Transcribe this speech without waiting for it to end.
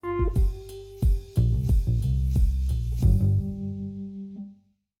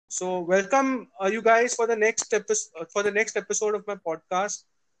So welcome you guys for the next episode of my podcast.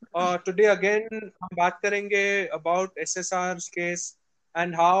 Today again हम बात करेंगे about SSR's case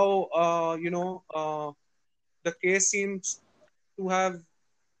and how the case seems to have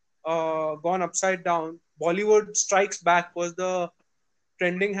gone upside down. Bollywood Strikes Back was the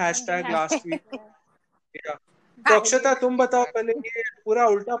trending hashtag last week. Yeah. तो अक्षता तुम बताओ पहले, ये पूरा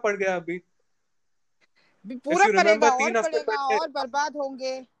उल्टा पड़ गया अभी. पूरा पड़ेगा और 3 हफ्ते पड़ेगा पहले और बर्बाद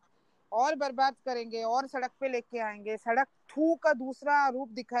होंगे और बर्बाद करेंगे और सड़क पे लेके आएंगे. सड़क थू का दूसरा रूप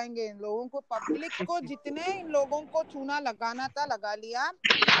दिखाएंगे इन लोगों को. पब्लिक को जितने इन लोगों को चूना लगाना था लगा लिया.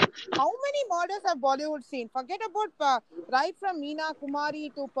 How many murders have Bollywood seen? Forget about right from Meena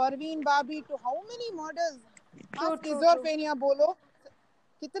Kumari to Parveen Babi to how many murders? Schizophrenia बोलो.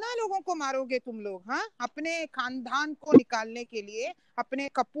 कितना लोगों को मारोगे तुम लोग? हाँ, अपने खानदान को निकालने के लिए, अपने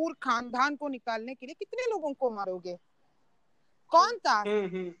कपूर खानदान को निकालने के लिए कितने लोगों को मारोगे? कौन था?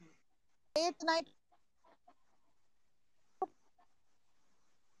 8 नाइट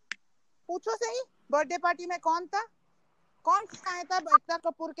पूछो सही. बर्थडे पार्टी में कौन था? कौन आया था एकता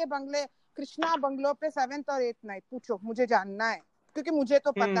कपूर के बंगले कृष्णा बंगलो पे 7th और 8th नाइट? पूछो, मुझे जानना है क्योंकि मुझे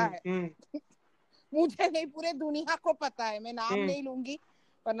तो पता है. मुझे नहीं, पूरे दुनिया को पता है. मैं नाम नहीं लूंगी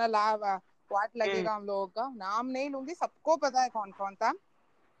वरना वाट लगेगा हम लोगों का. नाम नहीं लूंगी, सबको पता है कौन कौन था.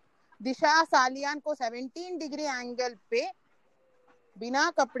 दिशा सालियान को 17 डिग्री एंगल पे बिना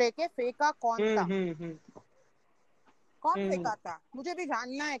कपड़े के फेंका कौन था? कौन फेंका था? मुझे भी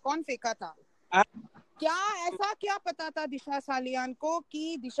जानना है कौन फेंका था. क्या ऐसा क्या पता था दिशा सालियान को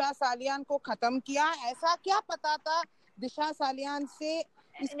कि दिशा सालियान को खत्म किया? ऐसा क्या पता था दिशा सालियान से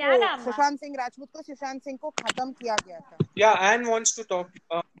सुशांत सिंह राजपूत को, सुशांत सिंह को खत्म किया गया था? Yeah, Anne wants to talk.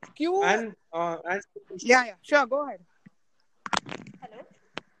 क्यों? Anne, yeah, sure, go ahead. Hello.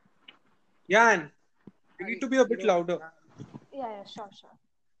 Yeah, Anne, you need to be a bit louder. Yeah, sure.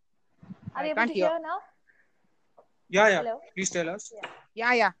 Are you able to hear now? Yeah. Hello? Please tell us.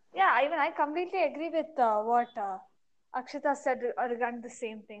 Yeah. Even I completely agree with what Akshita said regarding the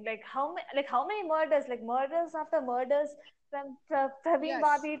same thing. Like how many murders, like murders after murders, from Praveen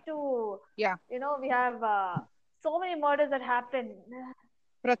Babi to we have so many murders that happened.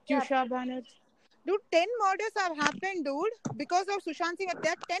 Pratyusha Banerjee. Dude, 10 murders have happened, dude, because of Sushant Singh.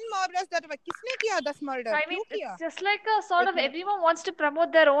 There 10 murders that were. Kisne kiya 10 murders? I mean, it's just like a sort of everyone wants to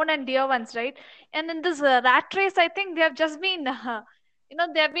promote their own and dear ones, right? And in this rat race, I think they have just been,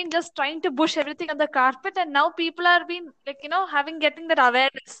 they have been just trying to push everything on the carpet, and now people are being getting that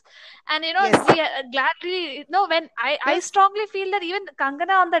awareness. And we gladly, when I strongly feel that even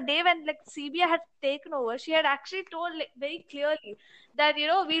Kangana on the day when CBI had taken over, she had actually told very clearly that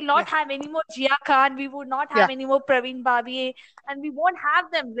we'll not have any more Jia Khan, we would not have any more Praveen Babi, and we won't have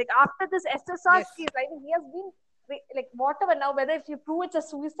them after this SSR case. I think he has been whatever now, whether if you prove it's a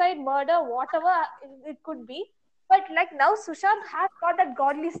suicide, murder, whatever it could be, but now Sushant has got that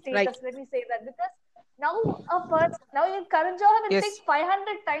godly status. Let me say that, because now even Karan Johar will think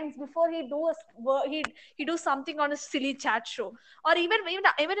 500 times before he do something on a silly chat show, or even in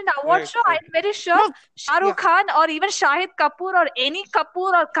an award show. I'm very sure Shah Rukh Khan or even Shahid Kapoor or any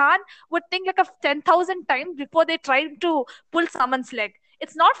Kapoor or Khan would think 10,000 times before they try to pull someone's leg.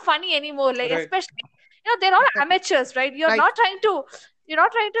 It's not funny anymore. Especially they're all amateurs, right? You're not trying to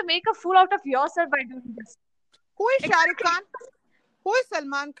make a fool out of yourself by doing this. Who is Shah Rukh Khan? Who is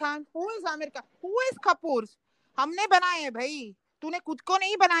Salman Khan? Who is Amir Khan? Who is Kapoor? हमने बनाए हैं भाई. तूने खुद को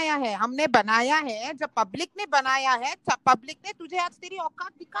नहीं बनाया है, हमने बनाया है. जब पब्लिक ने बनाया है, पब्लिक ने तुझे आज तेरी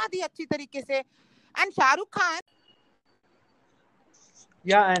औकात दिखा दी अच्छी तरीके से. And Shahrukh Khan.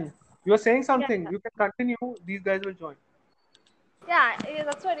 Yeah, and you are saying something. You can continue. These guys will join. Yeah,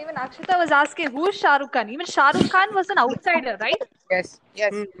 that's what even Akshita was asking. Who is Shah Rukh Khan? Even Shah Rukh Khan was an outsider, right? Yes.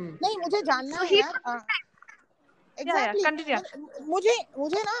 नहीं, मुझे जानना है यार. Exactly.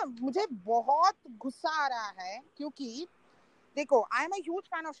 मुझे बहुत गुस्सा आ रहा है क्योंकि देखो, I am a huge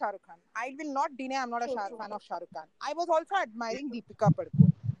fan of Shah Rukh Khan. I will not deny I'm not a fan of Shah Rukh Khan. I was also admiring Deepika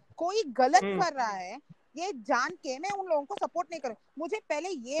Padukone. कोई गलत कर रहा है ये जान के मैं उन लोगों को सपोर्ट नहीं करूँ. मुझे पहले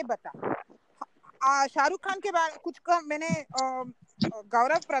ये बता, शाहरुख खान के बारे कुछ का मैंने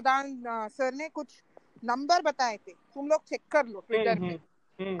गौरव प्रधान सर ने कुछ नंबर बताए थे, तुम लोग चेक कर लो ट्विटर पे.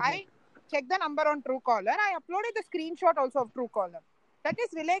 I check the number on Truecaller. I uploaded the screenshot also of Truecaller. That is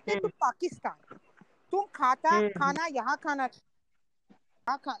related to Pakistan. तुम खाना यहाँ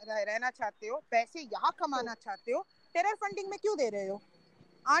रहना चाहते हो, पैसे यहाँ कमाना चाहते हो, टेरर फंडिंग में क्यों दे रहे हो?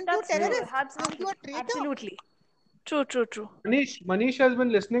 Aren't you terrorist? Aren't you a traitor? Absolutely. True. Manish has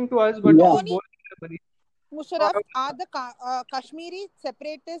been listening to us, but Musharraf are the Kashmiri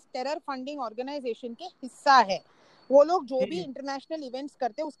separatist terror funding organization के हिस्सा है. वो लोग जो भी इंटरनेशनल इवेंट्स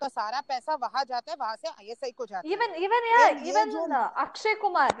करते हैं उसका सारा पैसा वहां जाता है, वहां से ISI को जाता है. Even Akshay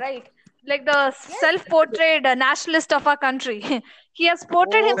Kumar, right? Like the self-portrayed nationalist of our country. He has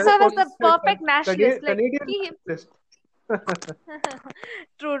portrayed himself as the perfect nationalist. Canadian nationalist.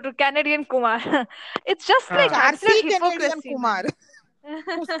 True, Canadian Kumar. It's just like absolute hypocrisy. Kumar.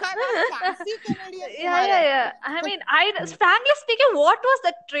 उसका नाम चार्सी Canadian Kumar. Yeah. I mean, frankly speaking, what was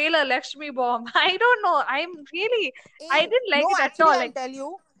the trailer, Lakshmi Bomb? I don't know. I didn't like it at all. I'll tell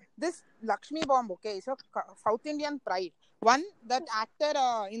you, this Lakshmi Bomb, okay, is a South Indian pride. One, that actor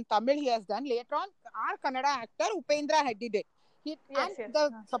in Tamil he has done. Later on, our Kannada actor Upendra had did it. The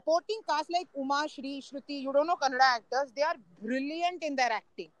supporting cast like Uma, Shri, Shruti, you don't know Kannada actors, they are brilliant in their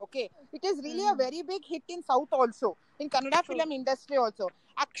acting. Okay, it is really a very big hit in South also, in Kannada film industry also.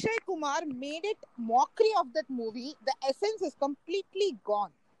 Akshay Kumar made it mockery of that movie. The essence is completely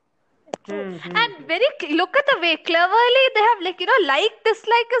gone. And look at the way cleverly they have like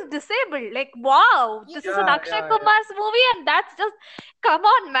dislike is disabled. Like, wow, this is an Akshay Kumar's movie, and that's just, come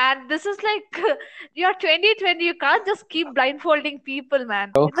on, man. This is like, you're 2020. You can't just keep blindfolding people,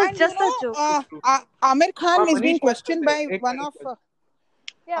 man. It's just a joke. Amir Khan is being questioned by one of.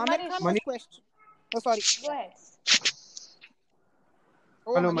 Amir Khan was questioned. Oh, sorry. Go ahead.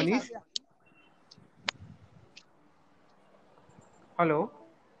 Hello, Manish. Hello.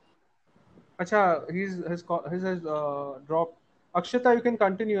 Acha, his has dropped. Akshita, you can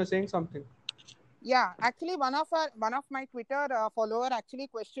continue. You're saying something. Yeah, actually one of my Twitter follower actually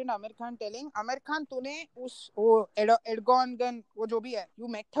questioned Amir Khan, telling Amir Khan, तूने उस Erdogan वो जो भी है, you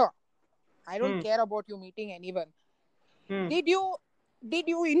met her. I don't care about you meeting anyone. Did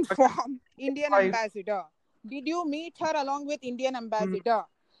you inform Indian ambassador? Did you meet her along with Indian ambassador?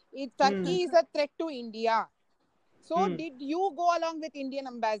 Turkey is a threat to India. So did you go along with Indian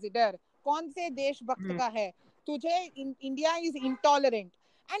ambassador? कौन से देशभक्त का है? तुझे India is intolerant.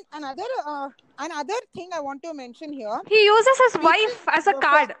 And another thing I want to mention here. He uses his wife as a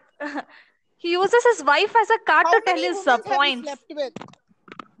card. He uses his wife as a card to tell his points.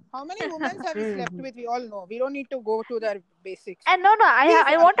 How many women have you slept with? We all know. We don't need to go to their basics. And no,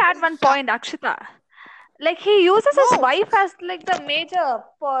 I want to add one point, Akshita. Like, he uses his wife as like the major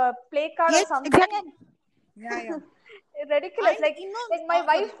play card or something. Exactly. Yeah. Ridiculous. Like my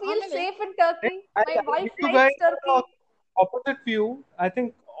wife feels safe in Turkey. My wife likes Turkey. Opposite view. I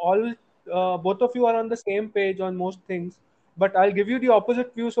think both of you are on the same page on most things. But I'll give you the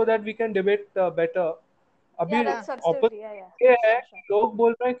opposite view so that we can debate better. अभी ये है लोग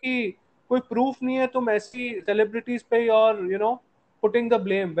बोल रहे हैं कि कोई proof नहीं है, तुम ऐसी celebrities पे और putting the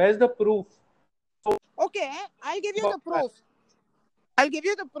blame. Where's the proof? Okay, I'll give you the proof.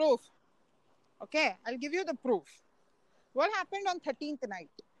 Okay, I'll give you the proof. What happened on 13th night?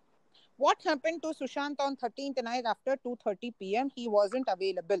 What happened to Sushant on 13th night after 2:30 p.m.? He wasn't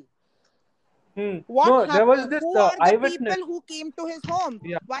available. What happened? There was this who are the eyewitness. people who came to his home?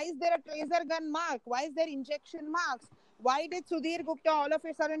 Yeah. Why is there a tracer gun mark? Why is there injection marks? Why did Sudhir Gupta all of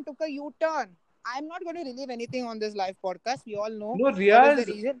a sudden took a U-turn? I'm not going to relive anything on this live podcast. We all know. No, Riya's.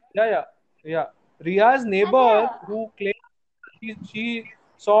 Yeah. Riya's neighbor who claimed she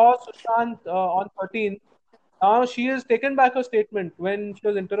saw Sushant on 13th. Now she has taken back her statement when she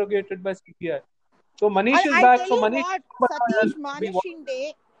was interrogated by CBI. So Manish is back. So Manish, Satish Manish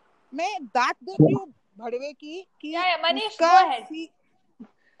Shinde, मैं दांत देख रही हूँ भड़वे की कि Manish, go ahead.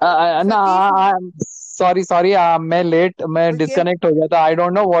 I'm sorry, मैं late, मैं disconnect हो गया था. I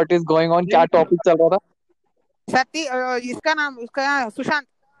don't know what is going on. क्या topic चल रहा था? इसका नाम सुशांत.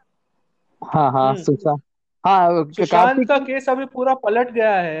 हाँ, सुशांत. सुशांत का केस अभी पूरा पलट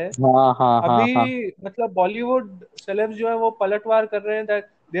गया है. अभी मतलब बॉलीवुड सेलेब्स जो है वो पलटवार कर रहे हैं that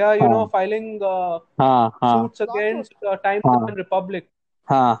they are filing suits against Times and Republic.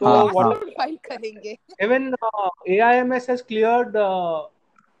 तो what फाइल करेंगे? Even AIMS has cleared.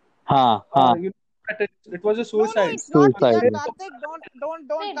 It was a suicide. No, it's not. Don't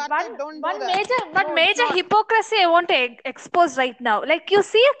do that. One major hypocrisy I want to expose right now. Like, you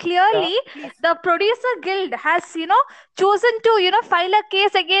see clearly, the producer guild has chosen to file a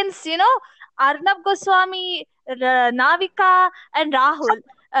case against Arnab Goswami, Navika, and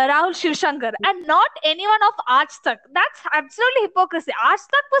Rahul Shivshankar, and not anyone of Aaj Tak. That's absolutely hypocrisy. Aaj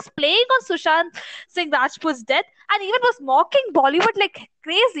Tak was playing on Sushant Singh Rajput's death and even was mocking Bollywood like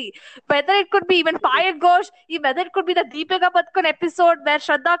crazy. Whether it could be even Payal Ghosh, whether it could be the Deepika Padukone episode where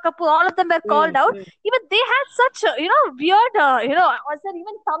Shraddha Kapoor, all of them were called out. Even they had such weird, was there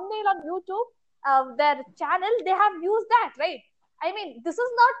even thumbnail on YouTube, their channel, they have used that, right? I mean, this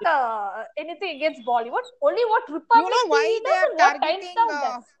is not anything against Bollywood. Only what Republic why they are targeting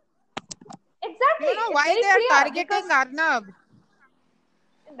exactly. You know It's why very they are clear targeting because Arnab?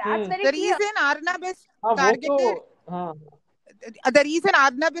 that's very The clear. reason Arnab is हाँ वो targeted, तो हाँ the reason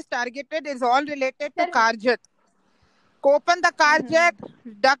Arnab is targeted is all related to Tell me. Karjat. Open the Karjat,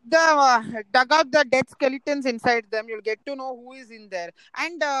 dug out the dead skeletons inside them. You'll get to know who is in there.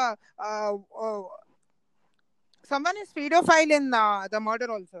 And someone is pedophile in the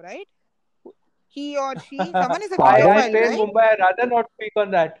murder also, right? He or she, someone is a I pedophile, stay in right? Mumbai. I'd rather not speak on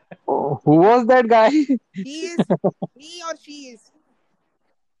that. Who was that guy? He or she is.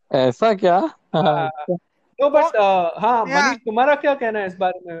 ऐसा क्या? No, but हाँ Yeah. Manish तुम्हारा क्या कहना है इस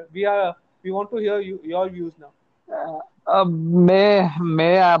बारे में? We want to hear your views now. अब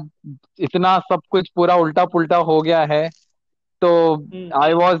मैं अब इतना सब कुछ पूरा उल्टा पुल्टा हो गया है तो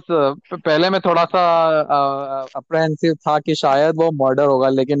आई वॉज पहले मैं थोड़ा सा अप्रहेंसिव था कि शायद वो मर्डर होगा,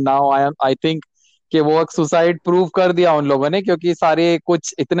 लेकिन नाउ आई थिंक कि वो एक सुसाइड प्रूव कर दिया उन लोगों ने, क्योंकि सारे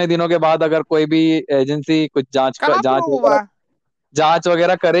कुछ इतने दिनों के बाद अगर कोई भी एजेंसी कुछ कहाँ prove हुआ? जांच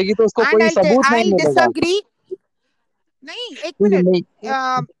वगैरह करेगी तो उसको And कोई सबूत नहीं I'll मिलेगा। disagree. नहीं, एक मिनट. नहीं,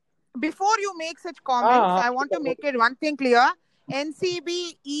 Before you make such comments, I want to make it one thing clear. NCB,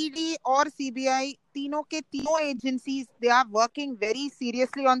 ED और CBI, तीनों के तीनों agencies, they are working very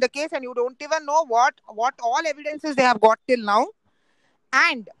seriously on the case, and you don't even know what all evidences they have got till now,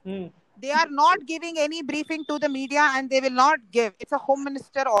 and they are not giving any briefing to the media, and they will not give. It's a Home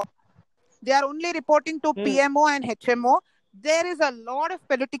Minister. They are only reporting to PMO and HMO. There is a lot of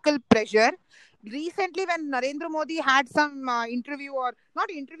political pressure. Recently, when Narendra Modi had some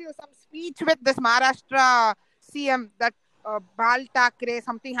some speech with this Maharashtra CM, that Bal Thackeray,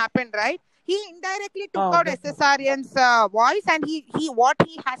 something happened, right? He indirectly took out SSRIan's voice, and what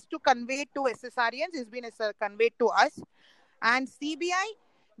he has to convey to SSRIans has been conveyed to us. And CBI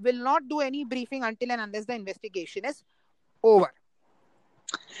will not do any briefing until and unless the investigation is over.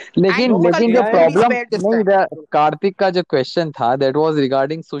 लेकिन जो problem नहीं, कार्तिक का जो question था that was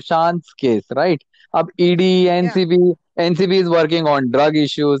regarding Sushant case, right? अब ED NCB is working on drug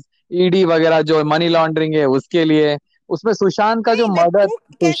issues, ED वगैरह जो money laundering है उसके लिए, उसमें सुशांत का जो मर्डर,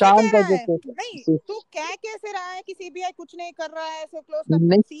 सुशांत का जो नहीं, तू क्या कैसे रहा है कि सीबीआई कुछ नहीं कर रहा है, सो क्लोज कर?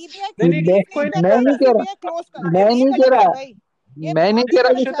 नहीं, सीबीआई मैं नहीं कह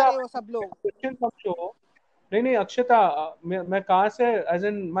रहा, वो सब लोग क्वेश्चन समझो। नहीं अक्षता, मैं कहाँ से, as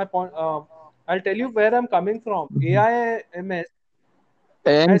in my point, I'll tell you where I'm coming from. AIMS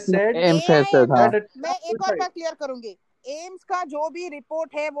has said that मैं एक और बात क्लियर करूंगी। एम्स का जो भी रिपोर्ट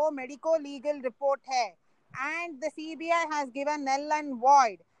है वो मेडिको लीगल रिपोर्ट है, and the CBI has given null and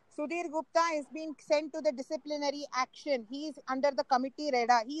void. Sudhir Gupta is being sent to the disciplinary action. He is under the committee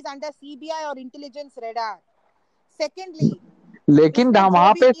radar. He is under CBI or intelligence radar. Secondly, लेकिन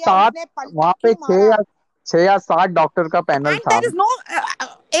वहाँ पे 6 या 7 doctor का panel था।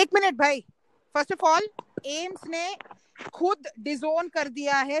 एक minute भाई, first of all AIIMS ने खुद डिसोन कर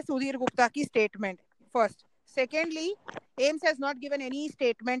दिया है सुधीर गुप्ता की statement, first. Secondly, AIIMS has not given any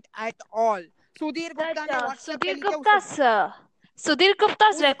statement at all. Sudhir Gupta ने Sudhir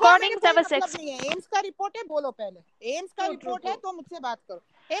गुप्ता's recordings have a sex. AIIMS का रिपोर्ट है, बोलो पहले। एम्स का रिपोर्ट है तो मुझसे बात करो।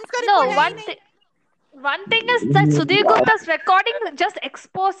 एम्स का रिपोर्ट है। One thing is that Sudhir Gupta's recording just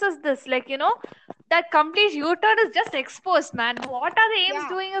exposes this, like, you know, that complete U-turn is just exposed, man. What are the AIMS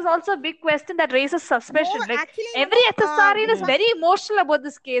doing is also a big question that raises suspicion. No, like actually, every SSRIan is very emotional about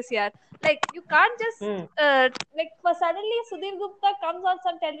this case here. Like, you can't just suddenly Sudhir Gupta comes on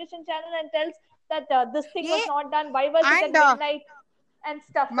some television channel and tells that this thing was not done, why was it at midnight and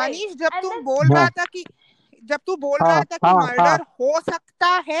stuff. Manish, जब तू बोल रहा था कि murder हो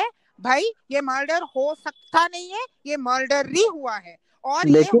सकता है, भाई ये मर्डर हो सकता नहीं है, ये मर्डर ही हुआ है। और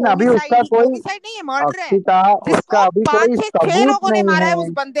लेकिन अभी उसका कोई नहीं है, मर्डर है, उसका अभी कोई सबूत लोगों ने मारा है उस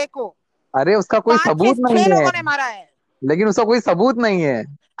बंदे को। अरे उसका कोई सबूत नहीं है, लोगों ने मारा है, लेकिन उसका कोई सबूत नहीं है।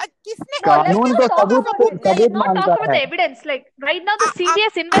 किसने? कानून तो सबूत मानता है। Evidence, like right now the CBI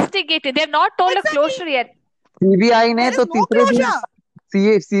investigated, they have not told a closure yet. CBI ने तो तीसरे दिन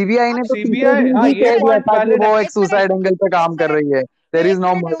सीबीआई ने तो तीसरे दिन भी कह दिया था कि वो एक सुसाइड एंगल पे काम कर रही है। There is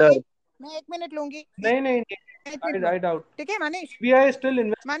no murder. मैं 1 मिनट लूंगी। नहीं I doubt. ठीक है Manish? CBI is still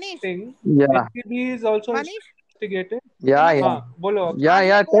investigating. Yeah. CBI is also investigating. Yeah. बोलो।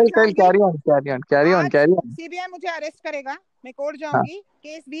 Yeah. Tell, carry on. CBI मुझे अरेस्ट करेगा, मैं कोर्ट जाऊंगी,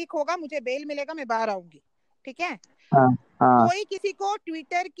 केस वीक होगा, मुझे बेल मिलेगा, मैं बाहर आऊंगी, ठीक है? कोई किसी को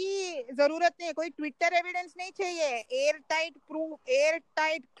ट्विटर की जरूरत नहीं है, कोई ट्विटर एविडेंस नहीं चाहिए। Air tight proof, air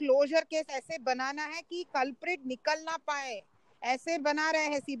tight closure case ऐसे बनाना है कि कल्प्रिट निकल ना पाए, ऐसे बना रहे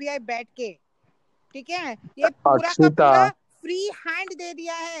हैं सीबीआई बैठ के, ठीक है? ये पूरा का पूरा फ्री हैंड दे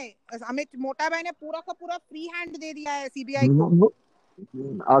दिया है अमित मोटा भाई ने, पूरा का पूरा फ्री हैंड दे दिया है सीबीआई को।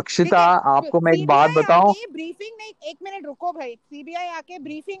 अक्षिता, आपको मैं एक बात सीबीआई बताऊं। आके ब्रीफिंग नहीं, एक मिनट रुको भाई, सीबीआई आके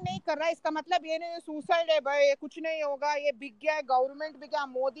ब्रीफिंग नहीं कर रहा है, इसका मतलब ये नहीं सुसाइड है भाई, ये कुछ नहीं होगा, ये बिक गया है, गवर्नमेंट बिक गया,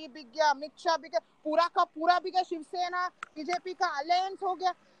 मोदी बिक गया, अमित शाह बिक गया, पूरा का पूरा बिक गया, शिवसेना बीजेपी का अलायंस हो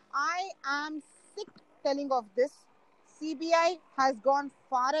गया। I am sick telling of this. CBI has gone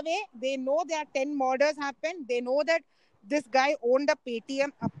far away. They know there are 10 murders happened. They know that this guy owned a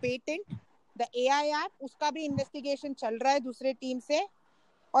patent, the AI app. उसका भी इन्वेस्टिगेशन चल रहा है दूसरे team से,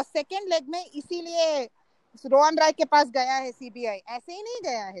 और सेकेंड लेग में इसीलिए रोहन राय के पास गया है सीबीआई, ऐसे ही नहीं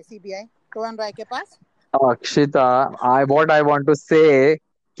गया है सीबीआई रोहन राय के पास। अक्षिता, आई वांट टू से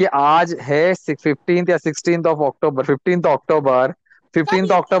कि आज है 15th या 16th of October, 15th October,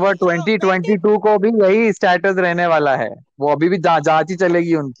 15th अक्टूबर 2022 को भी यही स्टेटस रहने वाला है। वो अभी भी जांच ही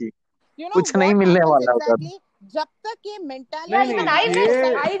चलेगी उनकी, कुछ नहीं मिलने वाला उधर। जब तक ये mentality, even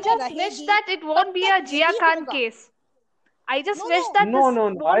I just wish that it won't be a Jia Khan case. I just wish that this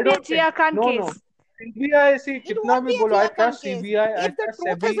won't be a Jia Khan case. CBI से कितना भी बोलो, I trust CBI. If the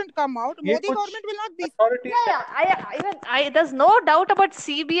truth hasn't come out, Modi government will not be. There's no doubt about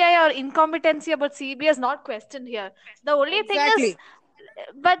CBI or incompetency about CBI is not questioned here. The only thing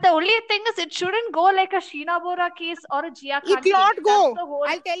is, it shouldn't go like a Sheena Bora case or a Jia Khan case. It cannot go.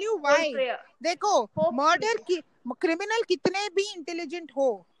 I'll tell you why. देखो, murder की criminal कितने भी intelligent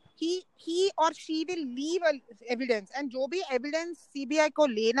हो, he or she will leave evidence, and जो भी evidence CBI को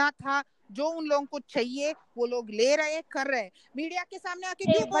लेना था, जो उन लोगों को चाहिए, वो लोग ले रहे, कर रहे, मीडिया के सामने आके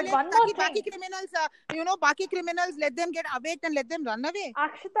क्यों बोले, ताकि बाकी criminals let them get awake and let them run away.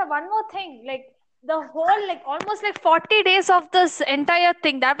 Akshita, one more thing, like the whole, like almost like 40 days of this entire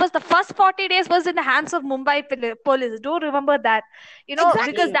thing, that was the first 40 days was in the hands of Mumbai police. Do remember that,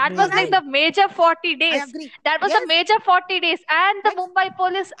 because that was like the major 40 days. That was the major 40 days, and the Mumbai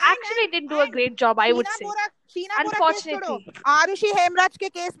police actually didn't do a great job, I would say. Unfortunately, Arushi Hemraj के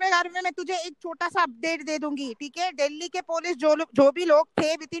case में मैं तुझे एक छोटा सा update दे दूंगी, ठीक है? दिल्ली के पुलिस जो भी लोग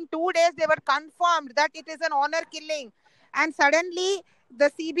थे, within 2 days they were confirmed that it is an honor killing, and suddenly the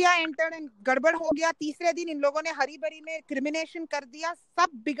CBI entered and गड़बड़ हो गया। तीसरे दिन इन लोगों ने हरी भरी में क्रिमिनेशन कर दिया, सब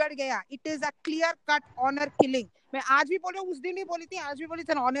बिगड़ गया। It is a clear cut honor killing. मैं आज भी बोल रहा हूँ, उस दिन भी बोली थी, आज भी बोली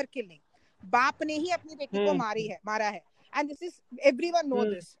थी, honor killing. बाप ने ही अपनी बेटी को मारा है, and this is everyone know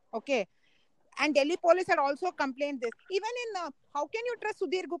this, okay? And Delhi police had also complained this. Even in how can you trust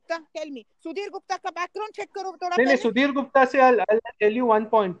Sudhir Gupta? Tell me, Sudhir Gupta का background check करो थोड़ा। नहीं, Sudhir Gupta से I'll tell you one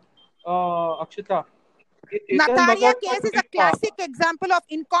point, Akshita. Nataria case is a classic example of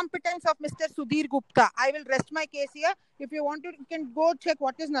incompetence of Mr. Sudhir Gupta. I will rest my case here. If you want to, you can go check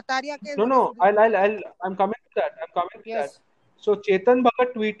what is Nataria case. No, I'm coming to that. So Chetan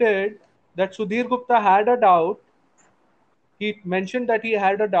Bhagat tweeted that Sudhir Gupta had a doubt. He mentioned that he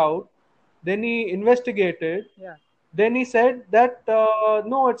had a doubt. Then he investigated. Yeah. Then he said that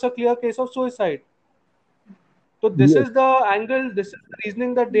no, it's a clear case of suicide. So this is the angle, this is the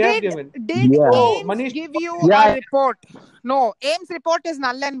reasoning that they have given. Did AIMS give you a report? No, AIMS report is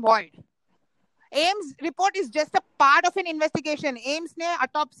null and void. AIMS report is just a part of an investigation. AIMS ने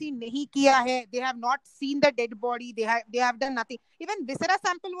autopsy नहीं किया है. They have not seen the dead body. They have done nothing. Even viscera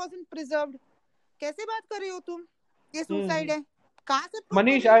sample wasn't preserved. कैसे बात कर रहे हो तुम? ये suicide है. कहाँ से?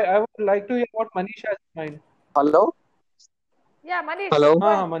 Manish, I would like to hear what Manish has in mind. Hello? Yeah, Manish. Hello?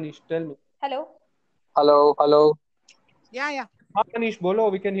 Manish, tell me. Hello? Hello? Yeah. Manish, bolo,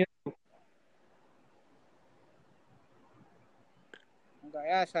 we can hear you.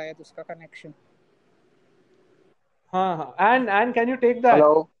 गया शायद उसका connection. And can you take that?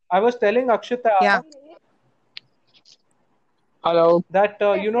 Hello? I was telling Akshita. Yeah. Hello? That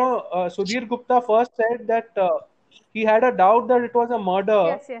Sudhir Gupta first said that he had a doubt that it was a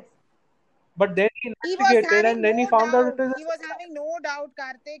murder. Yes. But then he investigated and then he found out it is. He was having no doubt,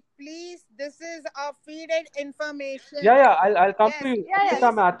 Karthik. Please, this is a feeded information. Yeah, I'll come to you.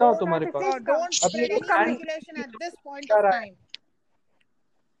 Yeah. मैं आता हूँ तुम्हारे पास. Don't spread any speculation at this point of time.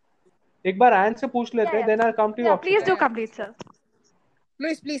 एक बार Anne से पूछ लेते हैं, then I'll come to you. Yeah, please do complete, sir.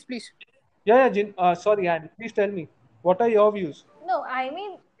 Please. Yeah. Sorry, Anne. Please tell me. What are your views? No, I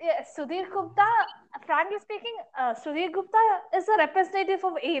mean, Sudhir Gupta, frankly speaking, Sudhir Gupta is a representative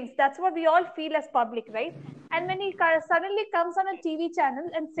of AIMS. That's what we all feel as public, right? And when he suddenly comes on a TV channel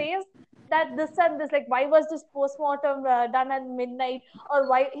and says that this and this, like, why was this postmortem done at midnight? Or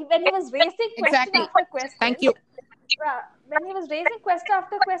why, when he was raising question after question. Thank you. When he was raising question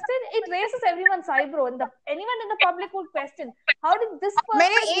after question, it raises everyone's eyebrow. And anyone in the public would question, how did this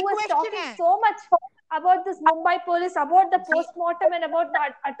person who was talking so much about this Mumbai police, about the postmortem and about the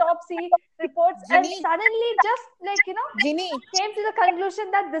autopsy reports, and suddenly just came to the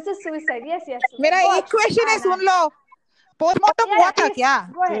conclusion that this is suicide. Yes. मेरा एक question है, सुन लो. Postmortem हुआ था क्या?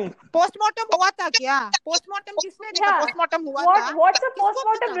 Go ahead. Postmortem हुआ था क्या? Postmortem किसने देखा? पोस्टमार्टम हुआ था? What's a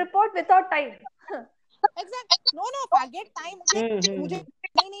postmortem report without time? Exactly. No, forget time. मुझे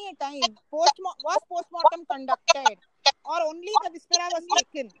नहीं है time. Was postmortem conducted or only the viscera was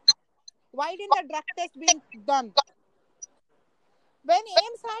taken? Why didn't the drug test being done? When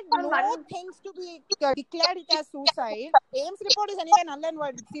AIMS had no things to be declared it as suicide, AIMS report is anyway null and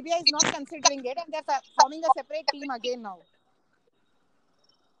void. CBI is not considering it, and they're forming a separate team again now.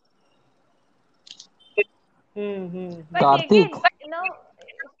 Kartik,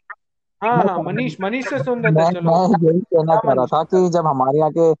 हाँ मनीष से सुन रहे थे। चलो, मैं यही कहना चाह रहा था कि जब हमारे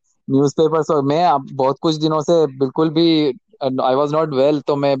यहाँ के न्यूज़पेपर्स, और मैं अब बहुत कुछ दिनों से बिल्कुल भी आई वाज नॉट वेल,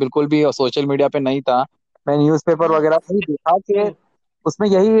 तो मैं बिल्कुल भी सोशल मीडिया पे नहीं था, मैं न्यूज़पेपर वगैरह नहीं देखा कि उसमें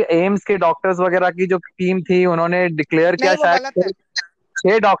यही एम्स के डॉक्टर्स वगैरह की जो टीम थी उन्होंने डिक्लेयर किया, शायद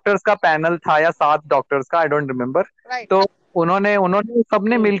 6 डॉक्टर्स का पैनल था या 7 डॉक्टर्स का, आई डोंट रिमेम्बर। तो उन्होंने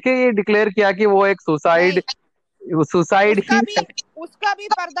सबने मिलके ये डिक्लेयर किया कि वो एक सुसाइड ही। उसका भी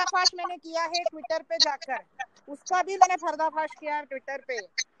पर्दाफाश मैंने किया है ट्विटर पे जाकर, उसका भी मैंने पर्दाफाश किया है ट्विटर पे।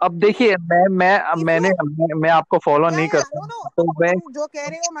 अब देखिए, मैं आपको फॉलो नहीं करता, तो तुम जो कह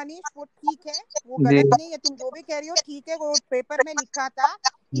रहे हो मनीष वो ठीक है, वो गलत नहीं है, तुम जो भी कह रही हो ठीक है, वो पेपर में लिखा था,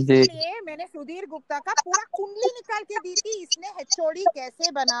 इसलिए मैंने सुधीर गुप्ता का पूरा कुंडली निकाल के दी थी, इसने HOD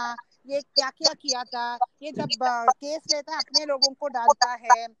कैसे बना, ये क्या क्या किया था, ये जब केस लेता है अपने लोगों को डालता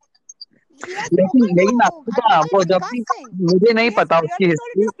है। लेकिन वो जब मुझे नहीं पता उसकी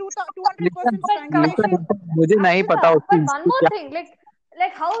हिस्ट्री, मुझे नहीं पता उसकी one more thing,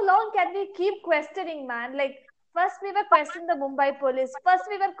 like how long can we keep questioning, man? Like first we were questioning the Mumbai police, first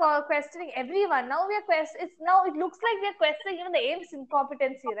we were questioning everyone, now we are now it looks like we are questioning even the AIMS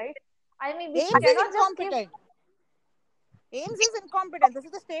incompetency, right? I mean, we cannot just keep... AIMS is incompetent, this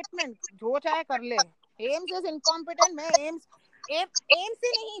is the statement, जो चाहे कर ले, AIMS is incompetent। मैं AIMS से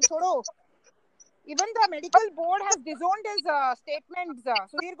नहीं, छोड़ो, even the medical board has disowned his statements,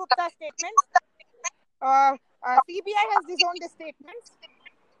 Sudhir Gupta's statements, CBI has disowned his statements.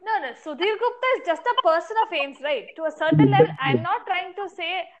 No, Sudhir Gupta is just a person of AIMS, right? To a certain level, I'm not trying to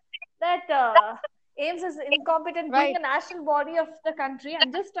say that AIMS is incompetent, being a national body of the country.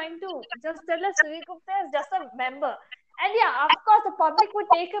 I'm just trying to tell us Sudhir Gupta is just a member. And yeah, of course, the public would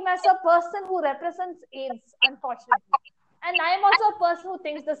take him as a person who represents AIMS, unfortunately. And I am also a person who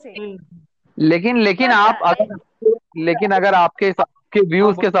thinks the same. लेकिन अगर आपके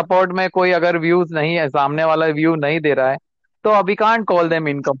views के support में कोई अगर views नहीं है, सामने वाला व्यू नहीं दे रहा है, तो we can't call them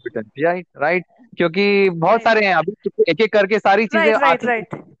incompetent, right? क्योंकि बहुत सारे हैं, अभी एक एक करके सारी चीजें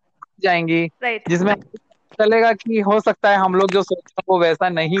जाएंगी, जिसमें चलेगा कि हो सकता है हम लोग जो सोचते हैं वो वैसा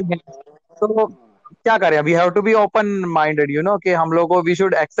नहीं है, तो क्या करें? We have to be open minded, कि हम लोग को we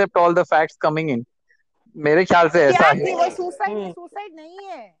should accept all the facts coming in. मेरे ख्याल से ऐसा है। वो सुसाइड नहीं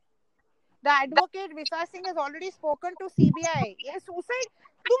है। The advocate Vishal Singh has already spoken to CBI. ये सुसाइड,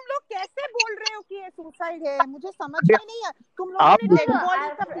 तुम लोग कैसे बोल रहे हो कि ये सुसाइड है? मुझे समझ में नहीं है। तुम लोगों ने डेड बॉडी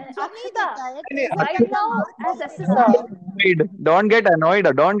का पिक्चर नहीं देखा है? Right now, as SSR, don't get annoyed.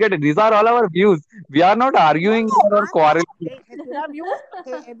 These are all our views. We are not arguing or quarreling.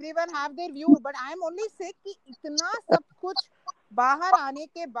 Everyone have their view, but I am only saying कि इतना सब कुछ बाहर आने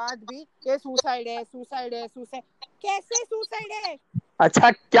के बाद भी ये सुसाइड है, कैसे सुसाइड है?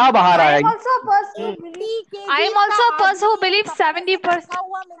 अच्छा, क्या बाहर आया? I am also a person who believes 70%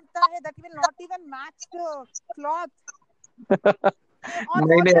 हुआ मिलता है, that will not even match the cloth। और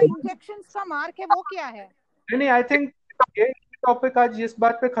वो जो इंजेक्शंस का मार्क है वो क्या है? नहीं, I think ये टॉपिक आज इस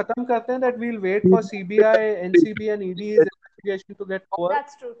बात पे खत्म करते हैं, that we'll wait for CBI, NCB and ED's investigation to get over.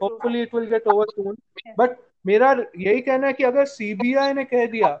 That's true. Hopefully it will get over soon. But मेरा यही कहना है कि अगर CBI ने कह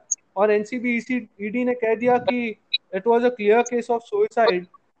दिया और NCB ED ने कह दिया कि it was a clear case of suicide,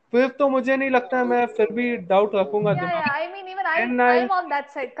 फिर तो मुझे नहीं लगता है, मैं फिर भी डाउट रखूंगा। Yeah, I mean, even I'm on that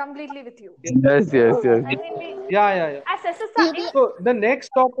side completely with you. Yes. I mean, yeah. As SSR, so the next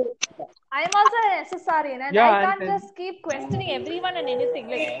topic, I am also an SSRian, and I can't just keep questioning everyone and anything.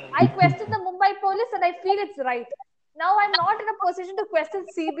 Like, I question the Mumbai police and I feel it's right. Now I'm not in a position to question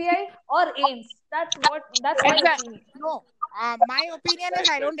CBI or AIMS. That's my opinion. No, my opinion is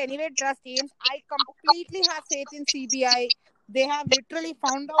I don't anyway trust AIMS. I completely have faith in CBI. They have literally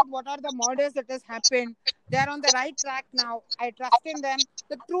found out what are the murders that has happened. They are on the right track now. I trust in them.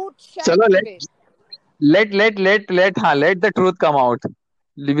 The truth shall prevail. Let the truth come out.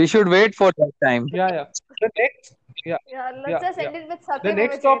 We should wait for that time. Yeah. Let's just end it with Satyam. The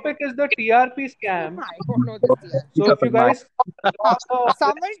next topic is the TRP scam. I don't know this. So if you guys,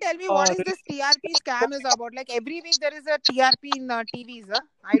 someone tell me what is this TRP scam is about? Like every week there is a TRP in TVs.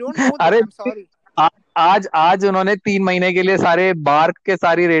 I don't know this. I'm sorry. आज आज उन्होंने 3 महीने के लिए सारे बार के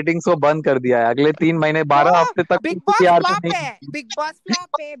सारी ratings को बंद कर दिया है। अगले 3 महीने 12 हफ्ते तक बिग बॉस टीआरपी फ्लॉप नहीं। है, बिग बॉस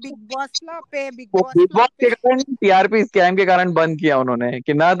फ्लॉप है, बिग बॉस फ्लॉप है, बिग वो बॉस बिग बॉस फ्लॉप के है। कारण टीआरपी स्कैम के कारण बंद किया उन्होंने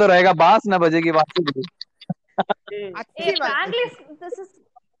कि ना तो रहेगा बास ना बजेगी बांसुरी। अच्छी बात है। Frankly, this is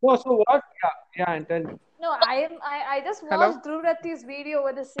So what? Yeah, and tell me. no. I just Hello? watched Dhruv Rathi's video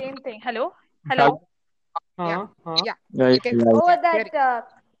with the same thing. Hello. Yeah, yeah. Right, You can right. Over hear that it.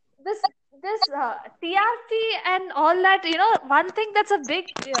 this TRP and all that, one thing that's a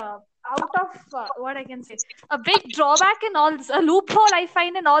big out of what I can say, a big drawback in all this, a loophole I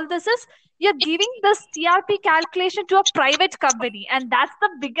find in all this is you're giving this TRP calculation to a private company, and that's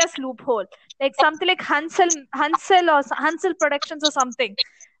the biggest loophole. Like something like Hansel Productions or something.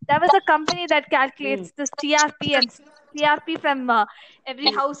 That was a company that calculates this TRP from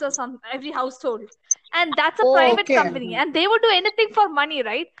every house or every household, and that's a private Okay. company, and they would do anything for money,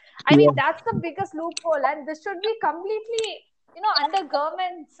 right? I mean, that's the biggest loophole, and this should be completely, under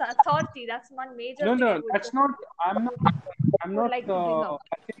government's authority. That's one major thing I No, would that's not. I'm not. like to bring out.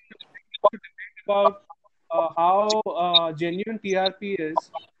 I think we should debate about how genuine TRP is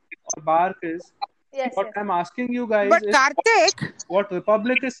or Bark is. Yes, What yes. I'm asking you guys But is Kartik, what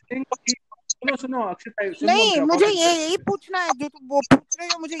Republic is saying. सुनो अक्षित भाई, सुन लो नहीं, मेरा मुझे point. यही पूछना है जो वो पूछ रहे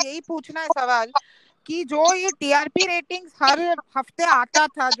हो, मुझे यही पूछना है सवाल कि जो ये टीआरपी रेटिंग्स हर हफ्ते आता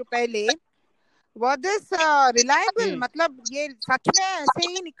था जो पहले, was this reliable? मतलब ये सच में ऐसे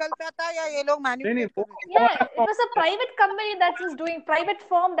ही निकलता था या ये लोग मैनिपुलेट कर रहे थे? Yeah, it was a private company that was doing, private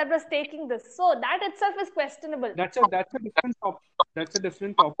firm that was taking this, so that itself is questionable. That's a different topic. That's a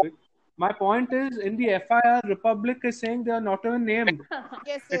different topic. My point is, in the FIR, Republic is saying they are not even named.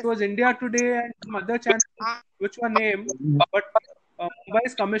 Yes, It was India Today and some other channels which were named, but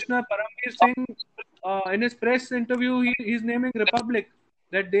Mumbai's Commissioner Paramveer Singh, in his press interview, he's naming Republic,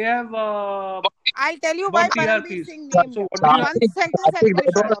 that they have I'll tell you why bought Paramveer TRPs. Singh named So it. what do you One sentence and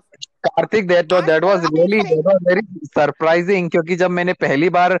very short of it. Kartik that आज was Paramvir really Singh, very surprising, क्योंकि जब मैंने पहली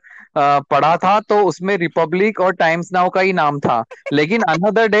बार पढ़ा था तो उसमें Republic और टाइम्स नाउ का ही नाम था, लेकिन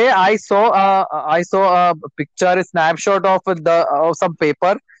another day I saw a picture snapshot of some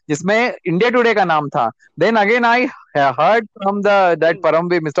paper जिसमें इंडिया टुडे का नाम था. Then again I heard from that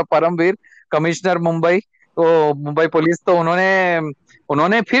Paramvir, mister Paramvir, commissioner Mumbai, तो मुंबई पुलिस, तो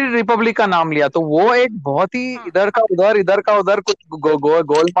उन्होंने फिर रिपब्लिक का नाम लिया. तो वो एक बहुत ही इधर का उधर कुछ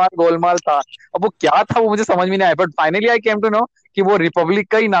गोलमाल था. अब वो क्या था वो मुझे समझ में नहीं आया, but finally I came to know कि वो रिपब्लिक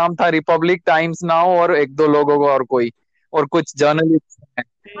का ही नाम था, रिपब्लिक, टाइम्स नाउ और एक दो लोगों को और कुछ जर्नलिस्ट हैं.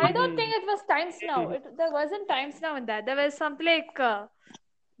 I don't think it was Times Now. There wasn't Times Now in that. There was something like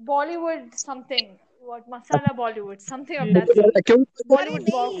Bollywood something. What Masala Bollywood? Something of that sort. अरे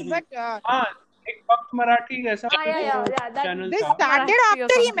नहीं, but एक वक्त मराठी ऐसा yeah. That channel this था. started Marathi or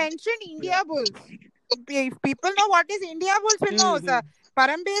after he something. mentioned India Bulls. If people know what is India Bulls, will know.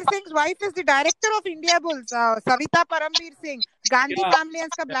 Paramveer Singh's wife is the director of India Bulls, Savita Paramveer Singh. Gandhi family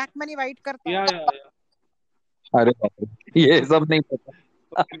and उसका black money white करता है. Yeah. अरे ये सब नहीं पता.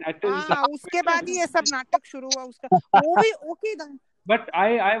 हाँ, उसके बाद ही ये सब नाटक शुरू हुआ उसका. वो भी okay then. But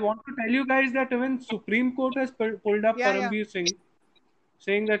I want to tell you guys that even Supreme Court has pulled up Paramveer Singh,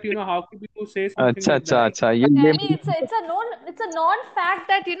 saying that how could you say something like that? अच्छा I mean, it's a known fact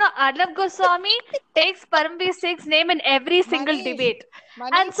that Arnab Goswami takes Paramveer Singh's name in every single debate,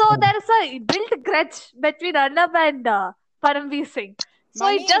 and so there is a built grudge between Arnab and Paramveer Singh. So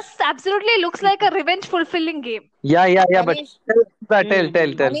it just absolutely looks like a revenge fulfilling game. Yeah, but tell.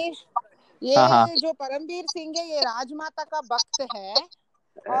 Manish, ये जो परमवीर सिंह है, ये राजमाता का भक्त है,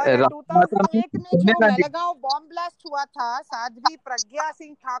 और 2008 में जो बेलगांव बॉम्ब ब्लास्ट हुआ था साध्वी प्रज्ञा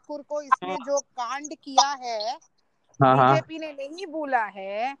सिंह ठाकुर को, इसने जो कांड किया है, बीजेपी ने नहीं भूला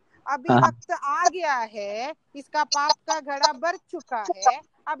है. अभी वक्त आ गया है, इसका पाप का घड़ा भर चुका है,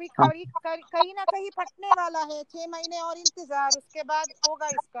 अभी कहीं ना कहीं फटने वाला है. 6 महीने और इंतजार, उसके बाद होगा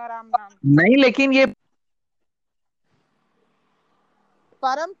इसका राम नाम. नहीं, लेकिन ये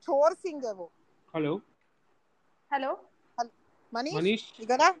परम चोर सिंह है वो. Hello. Manish,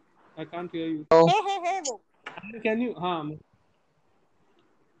 इधर आ. I can't hear you. है वो. Can you? हाँ.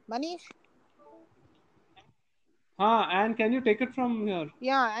 Manish. And can you take it from here?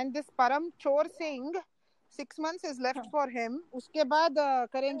 Yeah, and this Param Chor Singh, 6 months is left for him. उसके बाद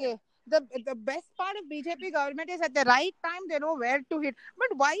करेंगे. The best part of BJP government is at the right time they know where to hit.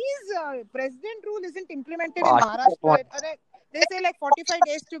 But why is president rule isn't implemented in Maharashtra? They say like 45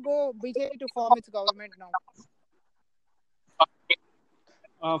 days to go BJP to form its government now.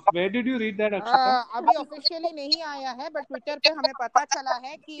 Where did you read that, Akshita? अभी officially नहीं आया है, but Twitter पे हमें पता चला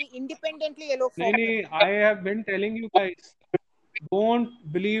है कि इंडिपेंडेंटली ये लोग नहीं, I have been telling you guys. don't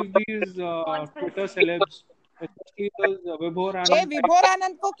believe these Twitter celebs, especially those Vibhor A Anand type, विभोर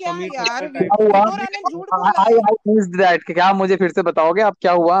आनंद को क्या Sameer यार, Thakkar type. क्या हुआ? विभोर आनंद झूठ बोला आई है। आई मिस्ड दैट, क्या मुझे फिर से बताओगे आप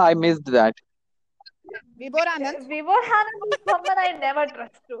क्या हुआ? I missed that. विभोर आनंद is someone I never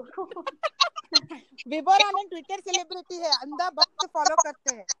trust to. विभोर आनंद ट्विटर सेलिब्रिटी है, अंधा भक्त फॉलो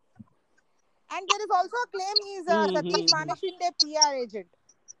करते हैं। And there is also a claim he is Satish Maneshinde PR agent.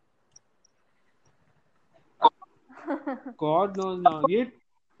 God knows now.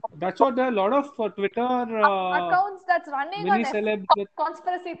 That's what there are a lot of Twitter accounts that's running mini on celebs with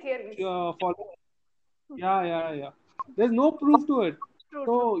conspiracy theories. Followers. Yeah. There's no proof to it. True.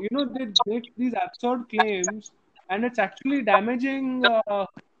 So they make these absurd claims, and it's actually damaging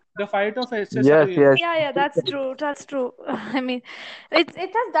the fight of SSR. Yes. Yeah, that's true. I mean,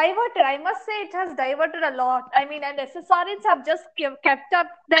 it has diverted. I must say, it has diverted a lot. I mean, and SSRians have just kept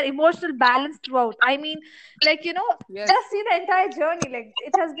up their emotional balance throughout. I mean, like Yes. just see the entire journey. Like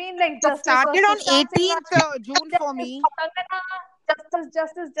it has been like So justice started on versus dancing 18th June for me.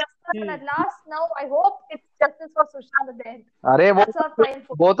 justice, and at last now I hope it's justice for Sushant at the end. अरे That's our prime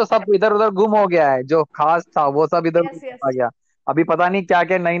focus. वो तो सब इधर उधर गुम हो गया है, जो खास था वो सब इधर Yes. आ गया। अभी पता नहीं क्या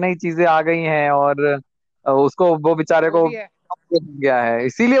क्या नई नई चीजें आ गई हैं, और उसको वो बेचारे को गया है,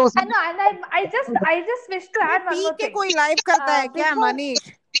 इसीलिए उस I know, and I just wish to add one more P K thing. कोई लाइव करता है क्या before- मनीष?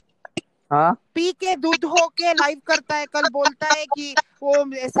 हाँ, पी के दूध हो के लाइव करता है, कल बोलता है कि वो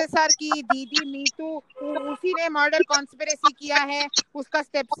SSR की दीदी मीतू उसी ने मर्डर कॉन्स्पिरेसी किया है, उसका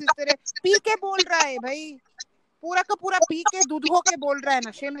स्टेप सिस्टर है। पी के बोल रहा है भाई, पूरा का पूरा पी के दूध हो के बोल रहा है,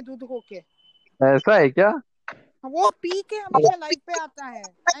 नशे में दूध हो के। ऐसा है क्या? वो पी के हमेशा लाइव पे आता है,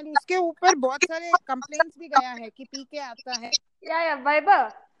 एंड उसके ऊपर बहुत सारे कंप्लेंट्स भी गया है कि पी के आता है। Viber.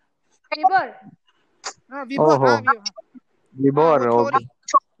 हाँ विभोर, विभोर,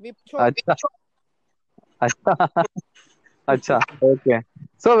 अच्छा ओके।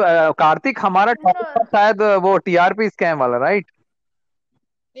 सो कार्तिक, हमारा टॉपिक शायद वो TRP स्कैम वाला, राइट?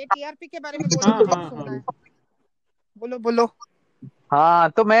 ये TRP के बारे में बोलो। बोलो। हाँ,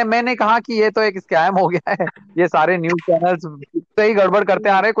 तो मैंने कहा कि ये तो एक स्कैम हो गया है, ये सारे न्यूज चैनल्स से ही गड़बड़ करते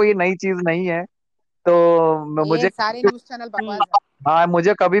आ रहे हैं, कोई ये नई चीज नहीं है। तो मुझे सारे न्यूज चैनल बकवास है। हाँ,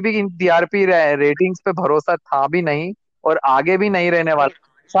 मुझे कभी भी इन TRP रेटिंग्स पे भरोसा था भी नहीं, और आगे भी नहीं रहने वाला।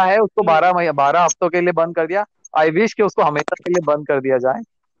 अच्छा है उसको 12 हफ्तों के लिए बंद कर दिया। आई विश कि उसको हमेशा के लिए बंद कर दिया जाए,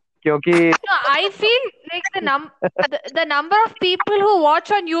 क्योंकि No, I feel like the number of people who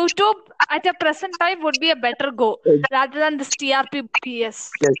watch on YouTube at a present time would be a better go rather than this TRP PS.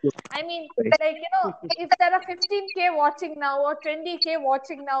 Yes. I mean, like if there are 15K watching now or 20K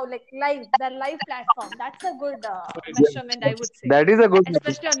watching now, like the live platform, that's a good measurement, I would say. That is a good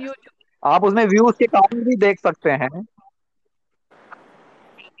especially on YouTube. आप उसमें views के count भी देख सकते हैं,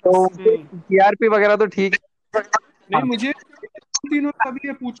 तो TRP वगैरह तो ठीक है। नहीं, मुझे तीनों का भी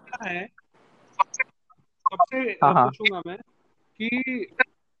ये पूछना है, सबसे पूछूंगा मैं कि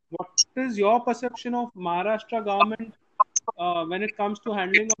what is your perception of Maharashtra government when it comes to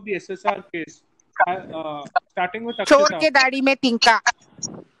handling of the SSR case, starting with Akshita. चोर के दाढ़ी में तिनका।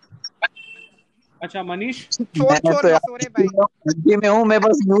 अच्छा मनीष, मैं हूँ, मैं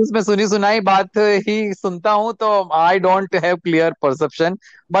बस न्यूज में सुनी सुनाई बात ही सुनता हूँ, तो I don't have clear perception,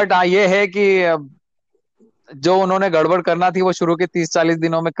 but ये है कि जो उन्होंने गड़बड़ करना थी वो शुरू के 30-40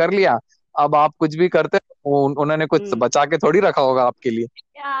 दिनों में कर लिया। अब आप कुछ भी करते, उन्होंने कुछ बचा के थोड़ी रखा होगा आपके लिए।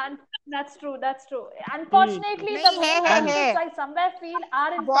 That's true. Unfortunately, the main culprits I somewhere feel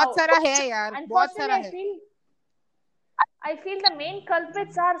are in बहुत सारा है यार, बहुत सारा है। I feel the main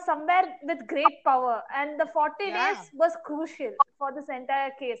culprits are somewhere with great power, and the 40 days was crucial for this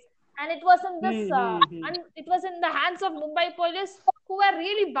entire case. And it was in this, it was in the hands of Mumbai police, who were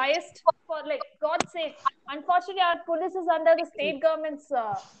really biased. For like God's sake, unfortunately, our police is under the state government's,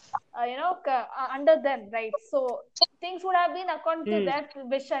 under them, right? So things would have been according to their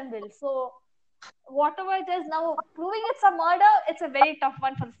wish and will. So whatever it is now, proving it's a murder, it's a very tough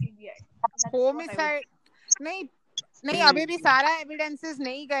one for the CBI. Homicide, नहीं अभी भी सारा evidences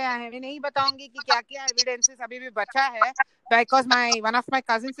नहीं गया है। मैं नहीं बताऊंगी कि क्या क्या एविडेंसेस अभी भी बचा है, because one of my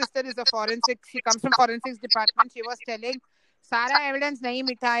cousin sister is a forensic, she comes from forensics department, she was telling सारा एविडेंस नहीं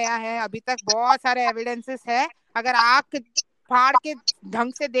मिटाया है अभी तक, बहुत सारे एविडेंसेस है। अगर आंख फाड़ के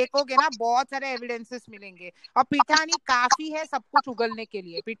ढंग से देखोगे ना, बहुत सारे एविडेंसेस मिलेंगे। और पिठानी काफी है सब कुछ उगलने के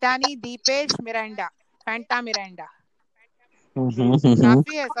लिए, Pithani, Dipesh, Miranda, Fanta Miranda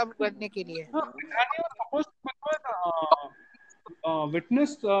काफी है सब करने के लिए।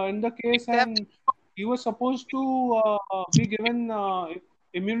 Witness in the case, and he was supposed to be given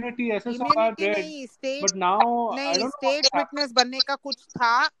immunity, SSR, नहीं, but now नहीं, स्टेट विटनेस बनने का कुछ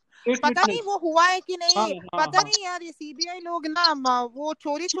था, पता नहीं वो हुआ है कि नहीं, पता हाँ. नहीं यार। ये सीबीआई लोग ना वो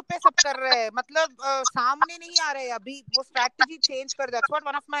चोरी छुपे सब कर रहे हैं, मतलब सामने नहीं आ रहे अभी, वो स्ट्रैटेजी चेंज कर। That's what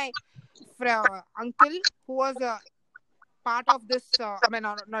one of my uncle who was part of this I mean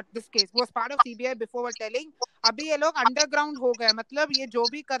not this case, who was part of CBI before were telling अभी ये लोग अंडरग्राउंड हो गए, मतलब ये जो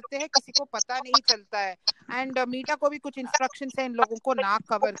भी करते हैं किसी को पता नहीं चलता है। एंड मीडिया को भी कुछ इंस्ट्रक्शंस है इन लोगों को ना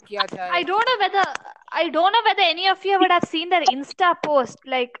कवर किया जाए। I don't know whether any of you would have seen their Insta post,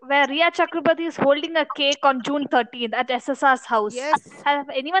 like where Riya Chakraborty is holding a cake on June 13th at SSR's house. Yes. Have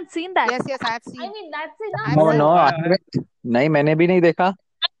anyone seen that? Yes, I have seen. I mean, that's enough. No, नहीं, मैंने भी नहीं देखा।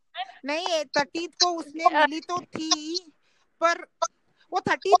 नहीं, 30th को उसने मिली तो थी, पर वो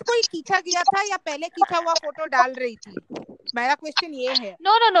 30th को ही खींचा गया था या पहले खींचा हुआ फोटो डाल रही थी? मेरा क्वेश्चन ये है।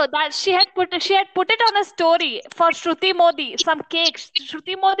 No, that she had put it on a story for Shruti Modi, some cake.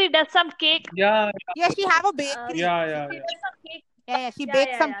 Shruti Modi does some cake. Yeah, she have a bakery. Yeah. She does some cake. Yeah, she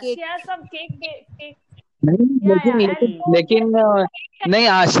bakes some cake. She has some cake. लेकिन नहीं,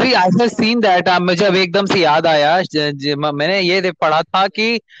 आश्री, I have seen that. मुझे अब एकदम से याद आया, मैंने ये पढ़ा था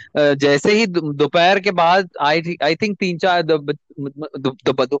कि जैसे ही दोपहर के बाद आई थिंक 3-4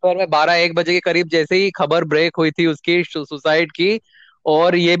 दोपहर में 12-1 बजे के करीब जैसे ही खबर ब्रेक हुई थी उसकी सुसाइड की,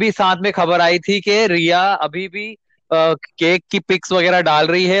 और ये भी साथ में खबर आई थी कि रिया अभी भी केक की पिक्स वगैरह डाल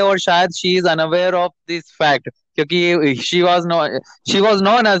रही है, और शायद she is unaware of this fact, क्योंकि she was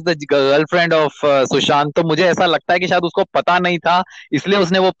known as the girlfriend of Sushant. तो मुझे ऐसा लगता है कि शायद उसको पता नहीं था, इसलिए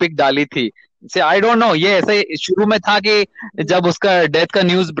उसने वो पिक डाली थी। से आई डोंट नो, ये ऐसे शुरू में था कि जब उसका डेथ का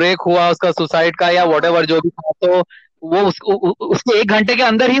न्यूज ब्रेक हुआ, उसका सुसाइड का या व्हाटएवर जो भी था, तो वो उसके 1 घंटे के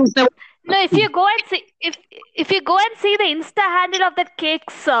अंदर ही उसने No, if you go and see the Insta handle of that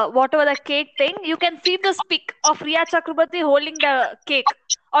cake's whatever the cake thing, you can see this pic of Riya Chakraborty holding the cake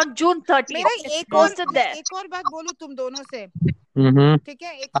on June 30th. मेरा एक और बात बोलूं तुम दोनों से, ठीक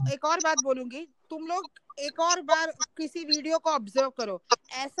है? एक और बात बोलूंगी, तुम लोग एक और बार किसी वीडियो को ऑब्जर्व करो।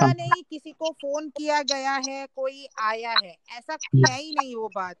 ऐसा नहीं किसी को फोन किया गया है, कोई आया है, ऐसा है ही नहीं वो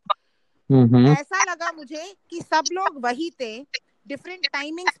बात। ऐसा लगा मुझे कि सब लोग वही थे, डिफरेंट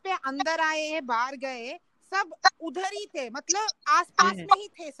टाइमिंग्स पे अंदर आए हैं, बाहर गए, सब उधर ही थे, मतलब आसपास में ही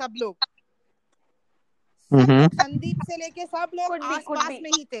थे सब लोग। संदीप से लेके सब लोग आसपास में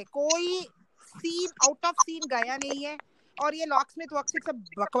ही थे, कोई सीन आउट ऑफ सीन गया नहीं है। और ये लॉकस्मिथ वॉकस्मिथ सब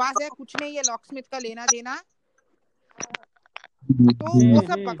बकवास है, कुछ नहीं ये लॉकस्मिथ का लेना देना, तो वो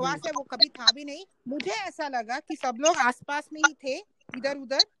सब बकवास है, वो कभी था भी नहीं। मुझे ऐसा लगा कि सब लोग आसपास में ही थे, इधर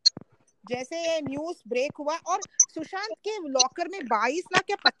उधर। जैसे न्यूज ब्रेक हुआ और सुशांत के लॉकर में 22 लाख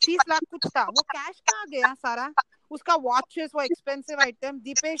या 25 लाख कुछ था, वो कैश कहाँ गया सारा? उसका वॉचेस, वो एक्सपेंसिव आइटम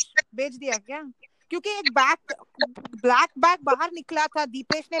दीपेश बेच दिया क्या? क्योंकि एक ब्लैक बैग बाहर निकला था,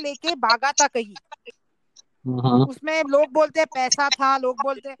 दीपेश ने लेके भागा था कहीं, उसमें लोग बोलते पैसा था, लोग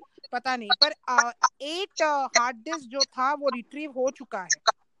बोलते पता नहीं, पर 8 हार्ड डिस्क जो था वो रिट्रीव हो चुका है,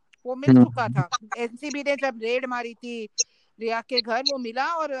 वो मिल चुका था। एनसीबी ने जब रेड मारी थी रिया के घर, वो मिला,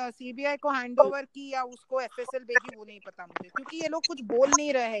 और सीबीआई को हैंडओवर की या उसको एफएसएल भेजी वो नहीं पता मुझे, क्योंकि ये लोग कुछ बोल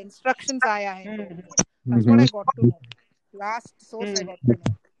नहीं रहे हैं, इंस्ट्रक्शंस आया है। That's what I got to know. Last source I got to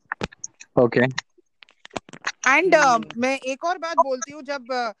know. Okay. And मैं एक और बात बोलती हूँ,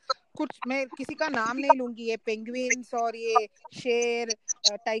 जब कुछ, मैं किसी का नाम नहीं लूंगी, ये पेंगुइन्स और ये शेर,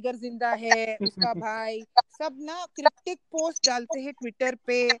 टाइगर जिंदा है, उसका भाई, सब ना क्रिप्टिक पोस्ट डालते हैं ट्विटर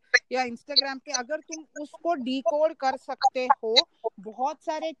पे या इंस्टाग्राम पे। अगर तुम उसको डिकोड कर सकते हो, बहुत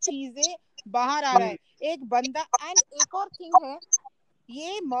सारे चीजें बाहर आ रहा है। एक बंदा, एंड एक और थिंग है,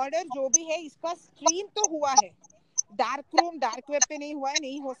 ये मर्डर जो भी है इसका स्ट्रीम तो हुआ है, डार्क वेब पे नहीं हुआ है,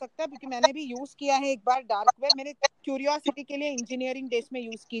 नहीं हो सकता, क्योंकि मैंने भी यूज किया है एक बार डार्क वेब, मैंने क्यूरियोसिटी के लिए इंजीनियरिंग डेज में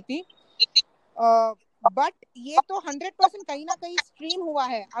यूज की थी। बट ये तो 100% कहीं ना कहीं स्ट्रीम हुआ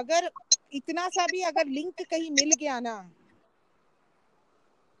है। अगर इतना सा भी अगर लिंक कहीं मिल गया ना,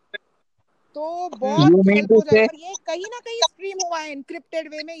 तो बहुत हेल्प हो जाएगा। ये कहीं ना कहीं स्ट्रीम हुआ है एनक्रिप्टेड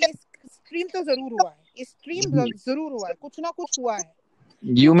वे में, ये स्ट्रीम तो जरूर हुआ है, ये स्ट्रीम जरूर हुआ है, कुछ ना कुछ हुआ है।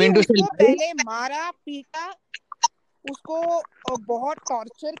 You mean to say पहले मारा पीटा, उसको बहुत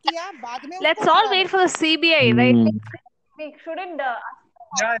टॉर्चर किया, बाद में let's all wait for the CBI, right? We shouldn't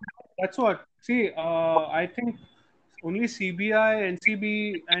yeah, that's what. See, I think only CBI, NCB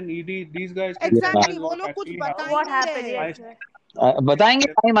and ED, these guys exactly, वो लोग कुछ बता what happened, बताएंगे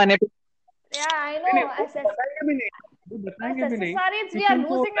टाइम आने पे। Yeah, I know. SSRIs, we are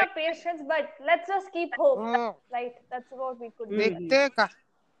losing our patience, but let's just keep hope, right? That's what we could do. देखते का।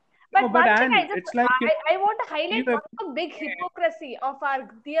 But one thing I want to highlight the big hypocrisy of our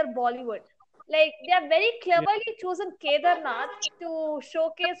dear Bollywood. Like, they are very cleverly chosen Kedarnath to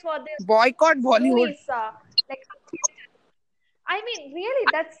showcase for this boycott Bollywood. Movies, like, I mean, really,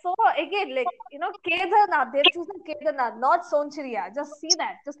 that's so, again, like, Kedarnath, they've chosen Kedarnath, not Sonchiriya. Just see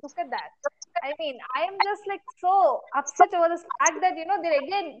that. Just look at that. I mean, I am just like so upset over this fact that, they're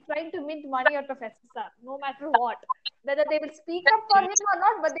again trying to mint money out of SSR, no matter what. Whether they will speak up for him or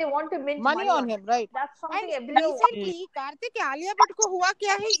not, but they want to mint money on him, right? That's something And everyone wants. recently, Kartik Alia Bhatt को हुआ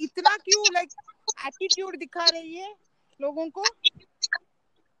क्या है? इतना क्यों like attitude दिखा रही है लोगों को?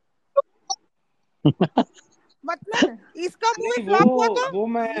 मतलब इसका मूवी फ्लॉप हुआ तो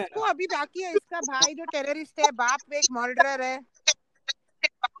इसको अभी बाकी है, इसका भाई जो टेररिस्ट है, बाप एक मर्डरर है,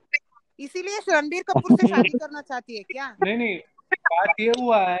 इसीलिए रणबीर कपूर से शादी करना चाहती है क्या? नहीं, बात ये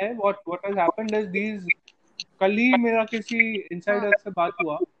हुआ है, what has happened is these, कल ही मेरा किसी insider से बात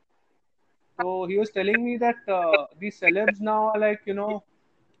हुआ, so he was telling me that these celebs now are like,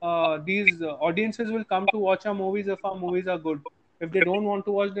 these audiences will come to watch our movies if our movies are good. If they don't want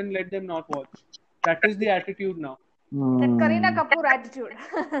to watch, then let them not watch. That is the attitude now. That Kareena Kapoor attitude.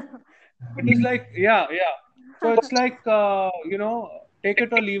 It is like, yeah. So it's like, take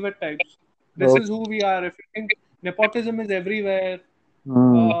it or leave it types. This is who we are. If you think nepotism is everywhere,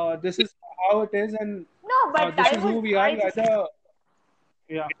 this is how it is, and this is who we are.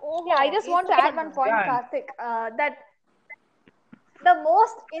 I just want to add one point, Karthik, that the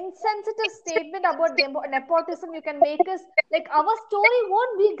most insensitive statement about nepotism you can make is like, our story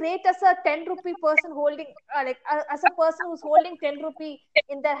won't be great as a 10 rupee person holding as a person who's holding 10 rupee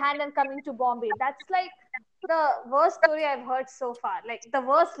in their hand and coming to Bombay. That's like the worst story I've heard so far, like the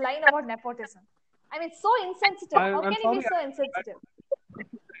worst line about nepotism. I mean, so insensitive. How can you be so insensitive?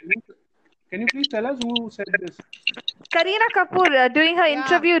 Can you please tell us who said this? Kareena Kapoor doing her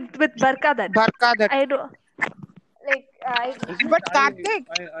interview with Barka Dutt. I don't like but Karthik,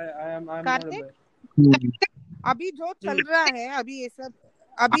 I'm Karthik, अभी जो चल रहा है, अभी ये सब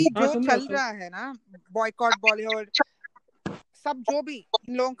जो चल रहा है ना, बॉयकॉट बॉलीवुड, सब जो भी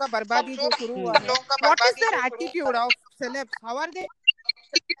इन लोगों का बर्बादी जो शुरू हुआ है, what is their attitude of celebs? How are they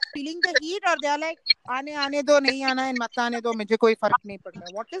feeling the heat, or they are like, आने दो, नहीं आना है मत आने दो, मुझे कोई फर्क नहीं पड़ता?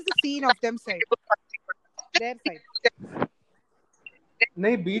 What is the scene of them side? Their side.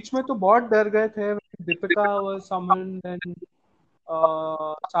 नहीं, बीच में तो बहुत डर गए थे. Deepika was summoned and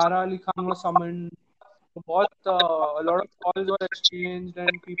Sara Ali Khan was summoned. बहुत a lot of calls were exchanged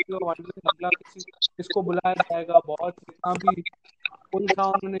and people were wondering अगला किसको बुलाया जाएगा. बहुत इतना भी पुलिस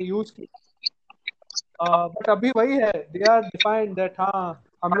उन्होंने यूज किया. बट अभी वही है, they are defined that हाँ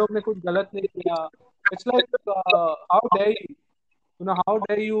हम लोग ने कुछ गलत नहीं किया. It's like how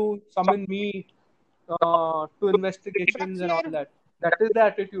dare you summon me to investigations and all that. That is the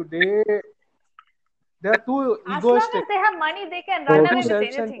attitude. They are too egoistic. As long as they have money, they can run away with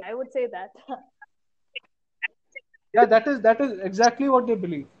anything. I would say that. Yeah, that is exactly what they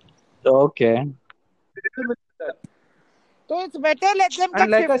believe. Okay. So it's better let them get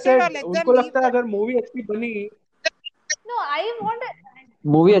like shifted, or let them उनको लगता है अगर movie अच्छी बनी. No, I want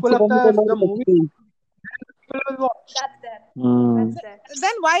movie अच्छी बनी तो movie. That's there.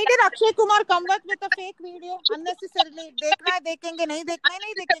 Then why did Akshay Kumar come back with a fake video unnecessarily? देखना है देखेंगे, नहीं देखना है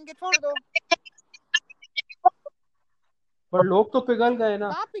नहीं देखेंगे, छोड़ दो. पर लोग तो पिघल गए ना.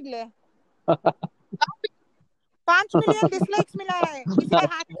 कहाँ पिघले? 5 मिलियन डिसलाइक्स मिला है, किसी ने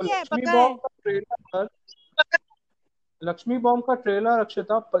हैक किया है पता है? लक्ष्मी बॉम्ब का ट्रेलर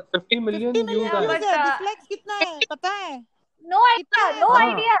अक्षता 50 मिलियन व्यूज आए. डिसलाइक्स कितना है पता है? No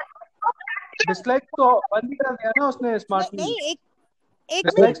idea. डिसलाइक तो बंद कर दिया ना उसने स्मार्ट टीवी. नहीं, एक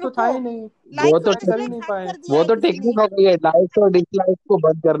डिसलाइक तो था ही नहीं. वो तो कर ही नहीं पाए. वो तो टेक्निक हो गई है, लाइक्स और डिसलाइक को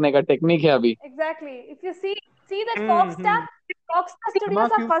बंद करने का टेक्निक है अभी. Exactly. If you see that Fox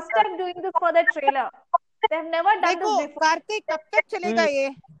Studios are first time doing this for their trailer. They have never done this before. Kartik कब तक चलेगा ये?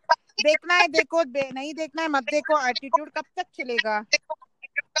 देखना है देखो, नहीं देखना है मत देखो एटीट्यूड कब तक चलेगा?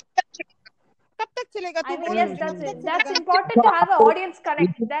 कब तक चलेगा? I mean, yes, that's important to have an audience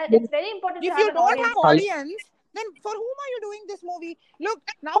connect. It's very important to have an audience. If you don't have audience, then for whom are you doing this movie? Look,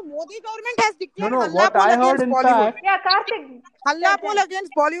 now Modi government has declared what I heard in Bollywood. Yeah, Karthik. Hallapol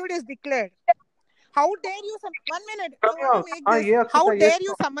against Bollywood is declared. How dare you? 1 minute. How dare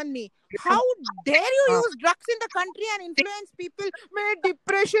you summon me? How dare you use drugs in the country and influence people? मैं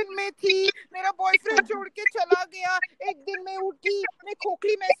depression में थी, मेरा boyfriend छोड़ के चला गया, एक दिन मैं उठी, मैं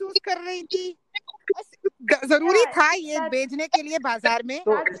खोखली महसूस कर रही थी. जरूरी था ये बेचने के लिए बाजार में?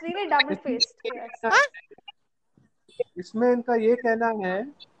 That's really double faced. Yes. इसमें इनका ये कहना है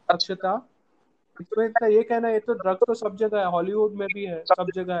अक्षता, इसमें इनका ये कहना है, ये तो ड्रग्स तो सब जगह है, हॉलीवुड में भी है,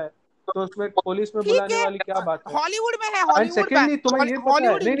 सब जगह है, तो उसमें पुलिस में बुलाने वाली क्या बात है? हॉलीवुड में है,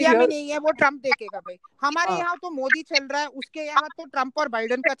 हॉलीवुड इंडिया में नहीं है, वो ट्रम्प देखेगा भाई. हमारे यहाँ तो मोदी चल रहा है, उसके यहाँ तो ट्रम्प और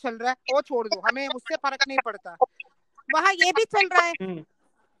बाइडेन का चल रहा है, वो छोड़ दो, हमें उससे फर्क नहीं पड़ता. वहाँ ये भी चल रहा है।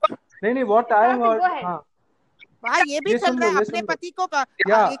 नहीं व्हाट आई हर्ड, हाँ वहाँ ये भी चल रहा है, अपने पति को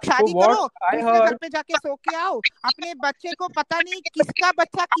एक शादी करो, दूसरे घर पे जाके सो के आओ, अपने बच्चे को पता नहीं किसका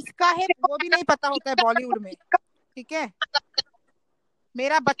बच्चा किसका है वो भी नहीं पता होता है बॉलीवुड में, ठीक है,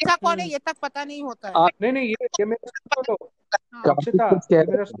 मेरा बच्चा कौन है ये तक पता नहीं होता है। नहीं ये मेरा सुन लो, अक्षता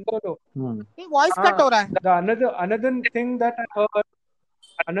मेरा सुन लो, ये वॉइस कट हो रहा है।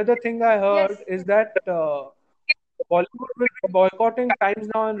 Another thing I heard is that Bollywood will be boycotting Times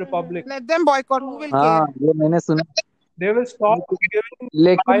Now and Republic. Let them boycott. Who will care? ये मैंने सुना। They will stop giving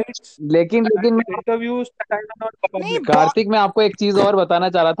लेकिन interviews to Times Now and Republic. Kartik, मैं आपको एक चीज और बताना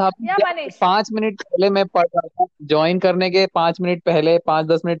चाह रहा था। 5 मिनट पहले मैं पढ़ रहा था, ज्वाइन करने के 5 मिनट पहले,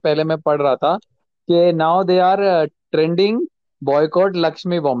 5-10 मिनट पहले मैं पढ़ रहा था कि now they are trending boycott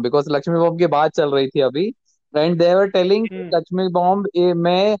Lakshmi bomb, because Lakshmi bomb की बात चल रही थी अभी, and they were telling Lakshmi bomb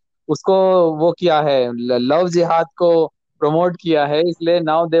में उसको वो किया है, लव जिहाद को प्रमोट किया है, इसलिए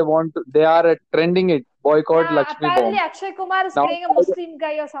now they are trending it, boycott Lakshmi bomb. Apparently Akshay Kumar is playing a Muslim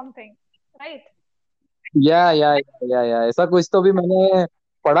guy or something, right? या ऐसा कुछ तो भी मैंने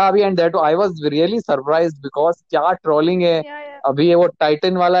पढ़ा अभी, and that I was really surprised because क्या ट्रोलिंग है। अभी ये वो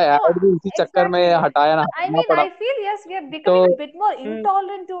टाइटन वाला एड भी इसी चक्कर में हटाया पड़ा। I feel yes, we are becoming a bit more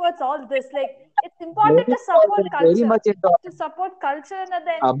intolerant towards all this. Like it's important to support culture, to support culture, and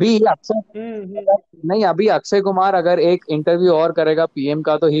then अभी अक्षय कुमार अगर एक इंटरव्यू और करेगा पीएम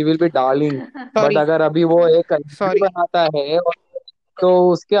का तो he will be darling, but अगर अभी वो एक बनाता है तो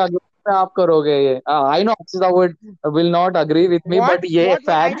उसके आगे आप करोगे ये। I know Akshita will not agree with me, but ये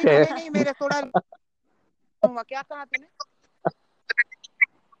फैक्ट है। नहीं मेरे थोड़ा क्या कहा तूने?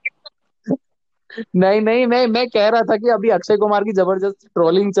 नहीं मैं कह रहा था कि अभी अक्षय कुमार की जबरदस्त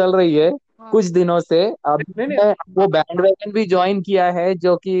ट्रोलिंग चल रही है कुछ दिनों से। अभी वो बैंडवैगन भी ज्वाइन किया है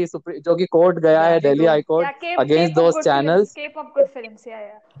जो कि कोर्ट गया है, Delhi high court against those channels.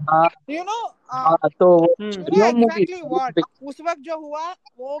 तो एग्जैक्टली व्हाट उस वक्त जो हुआ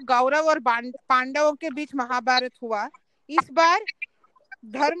वो गौरव और पांडवों के बीच महाभारत हुआ, इस बार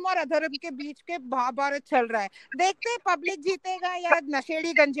धर्म और अधर्म के बीच के महाभारत चल रहा है। देखते हैं पब्लिक जीतेगा या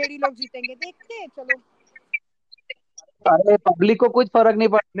नशेड़ी गंजेड़ी लोग जीतेंगे, देखते हैं। चलो अरे पब्लिक को कुछ फर्क नहीं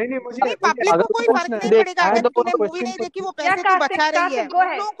पड़ता। नहीं पब्लिक को कोई फर्क नहीं पड़ेगा। अगर तुमने मूवी नहीं देखी वो पैसे को बचा रही है, उन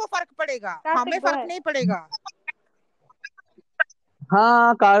लोगों को फर्क पड़ेगा, हमें फर्क नहीं पड़ेगा।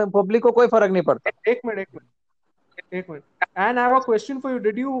 हाँ पब्लिक को कोई फर्क नहीं पड़ता। एक minute and I have a question for you.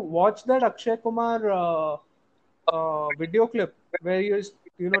 Did you watch that Akshay Kumar video clip where he is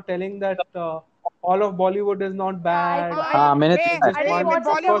telling that all of Bollywood is not bad? हाँ मैंने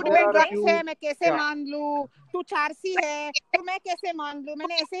बॉलीवुड में ड्रग्स है मैं कैसे मान लूं, तू चारसी है तो मैं कैसे मान लूं,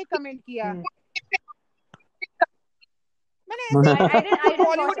 मैंने ऐसे ही कमेंट किया। मैंने ऐसे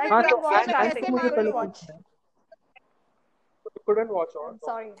बॉलीवुड में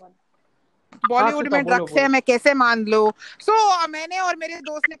बॉलीवुड में ड्रग्स है मैं कैसे मान लूं। सो मैंने और मेरे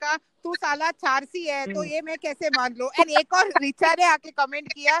दोस्त ने कहा तू साला चारसी है तो ये मैं कैसे मान लूं। एंड एक और रिचा ने आके कमेंट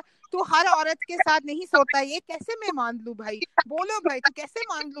किया तू हर औरत के साथ नहीं सोता, ये कैसे मैं मान लूं भाई, बोलो भाई तू कैसे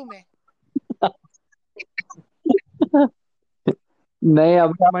मान लूं मैं। नहीं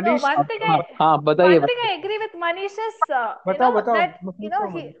अब मनीष हाँ बताइए। One thing I agree with Manish is that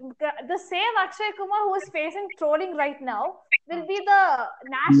the same Akshay Kumar who is facing trolling right now will be the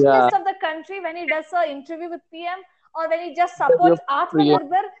nationalist of the country when he does an interview with PM or when he just supports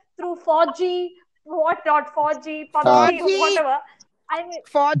Atmanirbhar through 4G, PUBG, whatever. I mean,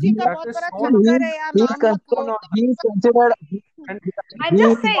 4G का बहुत बड़ा चक्कर है यार। I'm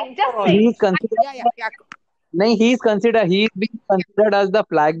just saying. नहीं, he is being considered as the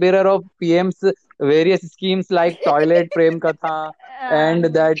flag bearer of PM's various schemes like toilet प्रेम कथा and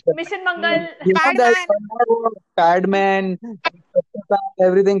that Mission Mangal, Padman,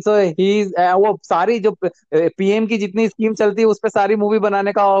 everything. So he is वो सारी जो PM की जितनी स्कीम चलती है उस पे सारी मूवी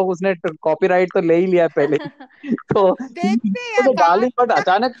बनाने का उसने कॉपीराइट तो ले ही लिया पहले। तो डार्लिंग बट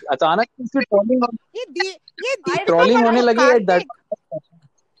अचानक इसकी ट्रोलिंग होने लगी है।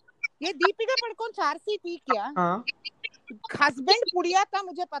 ये दीपिका पादुकोण चारसी थी क्या? हस्बैंड पुड़िया था,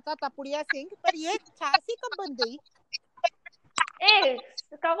 मुझे पता था पुड़िया सिंह, पर ये चारसी कब बन गई? Hey,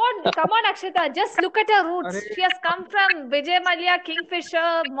 come on Akshita, just look at her roots. She has come from Vijay Mallya,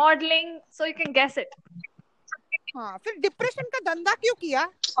 Kingfisher, modeling, so you can guess it. हाँ, फिर डिप्रेशन का धंधा क्यों किया?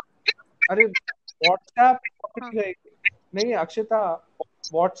 अरे व्हाट्सएप नहीं अक्षता,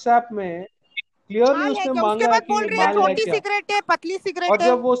 व्हाट्सएप में क्लियरली उसने मांगा कि बोल रही है छोटी सिगरेट है, पतली सिगरेट है। और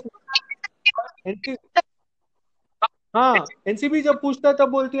जब वो एनसीबी जब पूछता है तब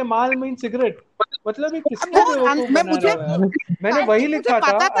बोलती है माल मीन सिगरेट। मतलब ये किसने बेवकूफ बना रहा है? मैंने वही लिखा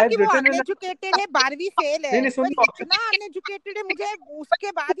था, पता था कि वो अनएजुकेटेड है, 12वीं फेल है। नहीं सुन, इतना अनएजुकेटेड है मुझे उसके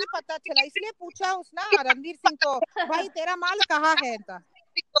बाद ही पता चला, इसलिए पूछा उसने रणवीर सिंह को, भाई तेरा माल कहाँ है?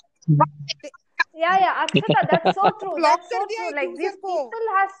 Yeah, Akshata, that's so true. That's so true. Like these people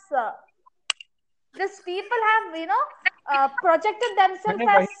have, projected themselves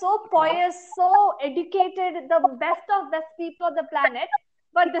as so pious, so educated, the best of best people on the planet.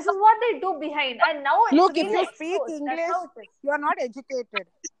 But this is what they do behind. And now it's look, really if you speak exposed. English, you are not educated.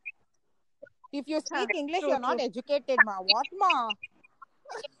 If you speak English, you are not educated, ma. What, ma?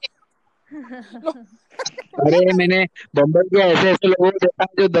 अरे मैंने बम्बई के ऐसे ऐसे लोगों को देखा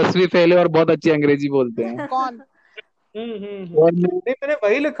जो 10वीं फेल है और बहुत अच्छी अंग्रेजी बोलते हैं। कौन? नहीं, मैंने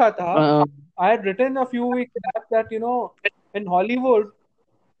वही लिखा था। I had written a few weeks back that in Hollywood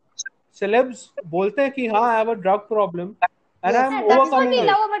celebs बोलते हैं कि हाँ I have a drug problem and I'm overcoming it. That's what we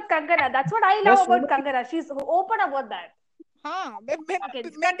love about Kangana. That's what I love about Kangana. She's open about that. हाँ, मैं करती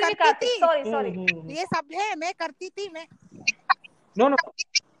थी। Sorry. ये सब है, मैं करती थी मैं। No.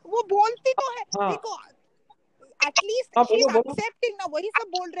 वो बोलती तो है, देखो एटलीस्ट शी इज एक्सेप्टिंग ना, वही सब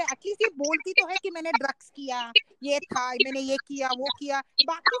बोल रहे हैं। एटलीस्ट ये बोलती तो है कि मैंने ड्रग्स किया, ये था, मैंने ये किया, वो किया।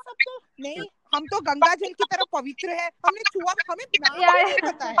 बाकी सब तो नहीं, हम तो गंगा जल की तरह पवित्र है, हमने छुआ, हमें नाम नहीं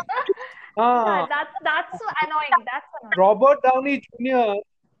पता है। That's so annoying. That's annoying. Robert Downey Jr.,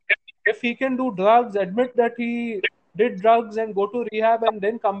 if he can do drugs, admit that he did drugs and go to rehab and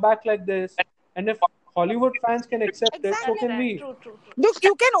then come back like this, and if Hollywood fans can accept it, so can we. True. Look,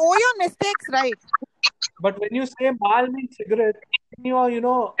 you can owe your mistakes, right? But when you say mal means cigarette, you are,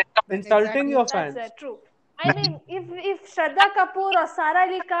 insulting your fans. That's true. I mean, if Shraddha Kapoor or Sara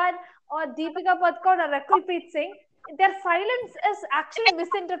Ali Khan or Deepika Padukone or Rakul Preet Singh, their silence is actually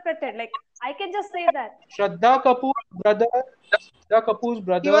misinterpreted. Like, I can just say that. Shraddha Kapoor's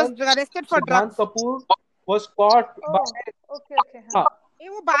brother, he was arrested for drugs. Kapoor was caught by... Okay. हाँ.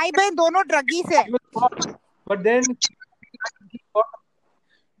 वो भाई बहन दोनों druggies है। But then...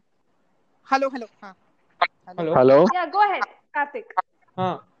 Hello. हाँ. Hello. Yeah, go ahead, Karthik.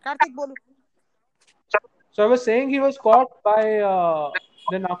 Karthik बोलो. So I was saying he was caught by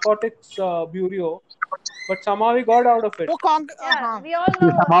the Narcotics Bureau, but somehow he got out of it. We all know.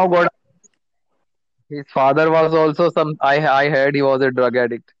 Somehow got. His father was also I heard he was a drug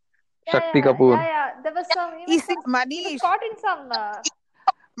addict. Shakti Kapoor. Yeah. There was some. He was caught in some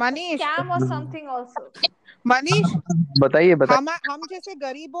scam or something also. Manish, बताइए। हम जैसे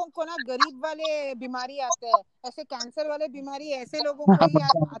गरीबों को ना गरीब वाले बीमारी आते हैं, ऐसे कैंसर वाले बीमारी ऐसे लोगों को ही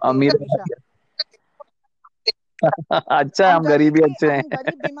अमीर। अच्छा, हम गरीबी अच्छे हैं।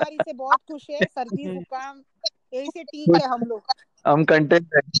 गरीब बीमारी से बहुत खुश है, सर्दी जुकाम यही से ठीक है हम लोग। हम कंटेंट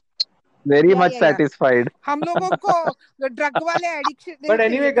है, very much satisfied. हम लोगों को ड्रग वाले एडिक्शन, but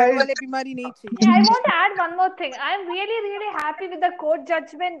anyway guys, वाले बीमारी नहीं चाहिए। Yeah, I want to add one more thing. I am really happy with the court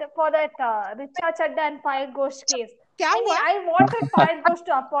judgment for that Richa Chadda and Payal Ghosh case. I wanted Payal Ghosh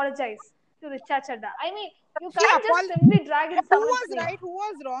to apologize to Richa Chadda. I mean, you can't just simply drag in someone's name. Who was right, who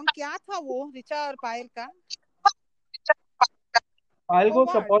was wrong? क्या था वो Richa और Payal का? Payal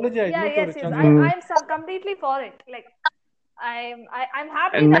Ghosh apologize. Yes. I'm completely for it. Like, I'm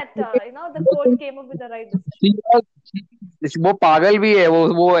happy that the court came up with the right decision. वो पागल भी है,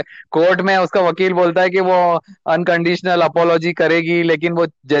 वो कोर्ट में उसका वकील बोलता है कि वो अनकंडीशनल अपोलॉजी करेगी, लेकिन वो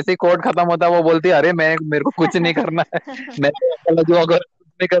जैसे ही कोर्ट खत्म होता है वो बोलती है अरे मेरे को कुछ नहीं करना है, मैं अपोलॉजी वगैरह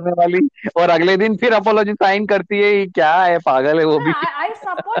नहीं करने वाली, और अगले दिन फिर अपोलॉजी साइन करती है। क्या है, पागल है वो भी। I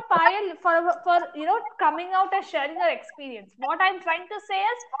support Payal for coming out and sharing her experience. What I'm trying to say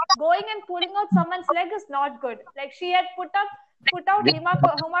is going and pulling out someone's leg is not good. Like, she had put out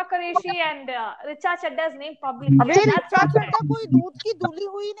Huma Qureshi and Richa Chadda's name publicly. अबे रिचा चड्डा कोई दूध की धुली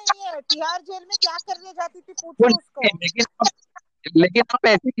हुई नहीं है, Tihar jail में क्या करने जाती थी, पूछो उसको। लेकिन आप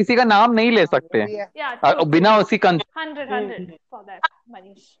ऐसे किसी का नाम नहीं ले सकते बिना उसी 100 for that,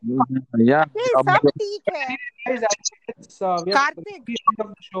 Manish. सब ठीक है। कार्तिक,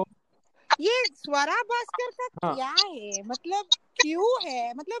 ये स्वरा भास्कर का क्या है, मतलब क्यों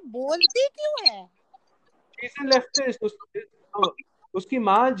है, मतलब बोलती क्यों है? उसकी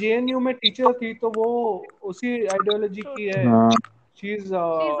माँ जेएनयू में टीचर थी, तो वो उसी आइडियोलॉजी की है। she's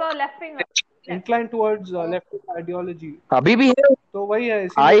inclined towards left ideology. अभी भी है, तो वही है।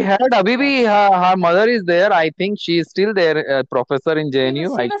 I heard अभी भी her mother is there. I think she is still there, professor in JNU.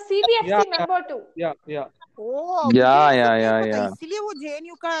 She was CBFC member too. Yeah. Yeah. इसलिए वो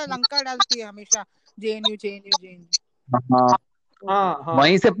JNU का लंका डालती है हमेशा, JNU. हाँ,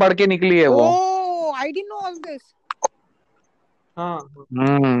 वहीं से पढ़ के निकली है वो। Oh, I didn't know all this.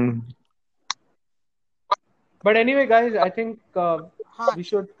 But anyway guys, I think we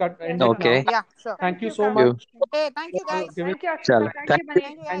should end it Okay. now. Yeah, sure. Thank you you, so Pam. much Hey, thank you for guys. giving. Thank you, Chalo. Akshita. Thank Thank you, you. Manish.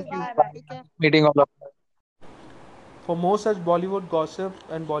 Thank you guys. Thank you. Bye. Bye-bye. Take care. Meeting all of For more such Bollywood gossip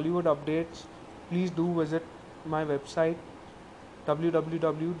and Bollywood updates, please do visit my website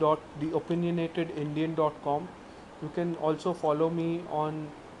www.theopinionatedindian.com. You can also follow me on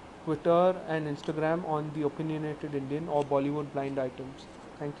Twitter and Instagram on The Opinionated Indian or Bollywood Blind Items.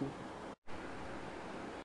 Thank you.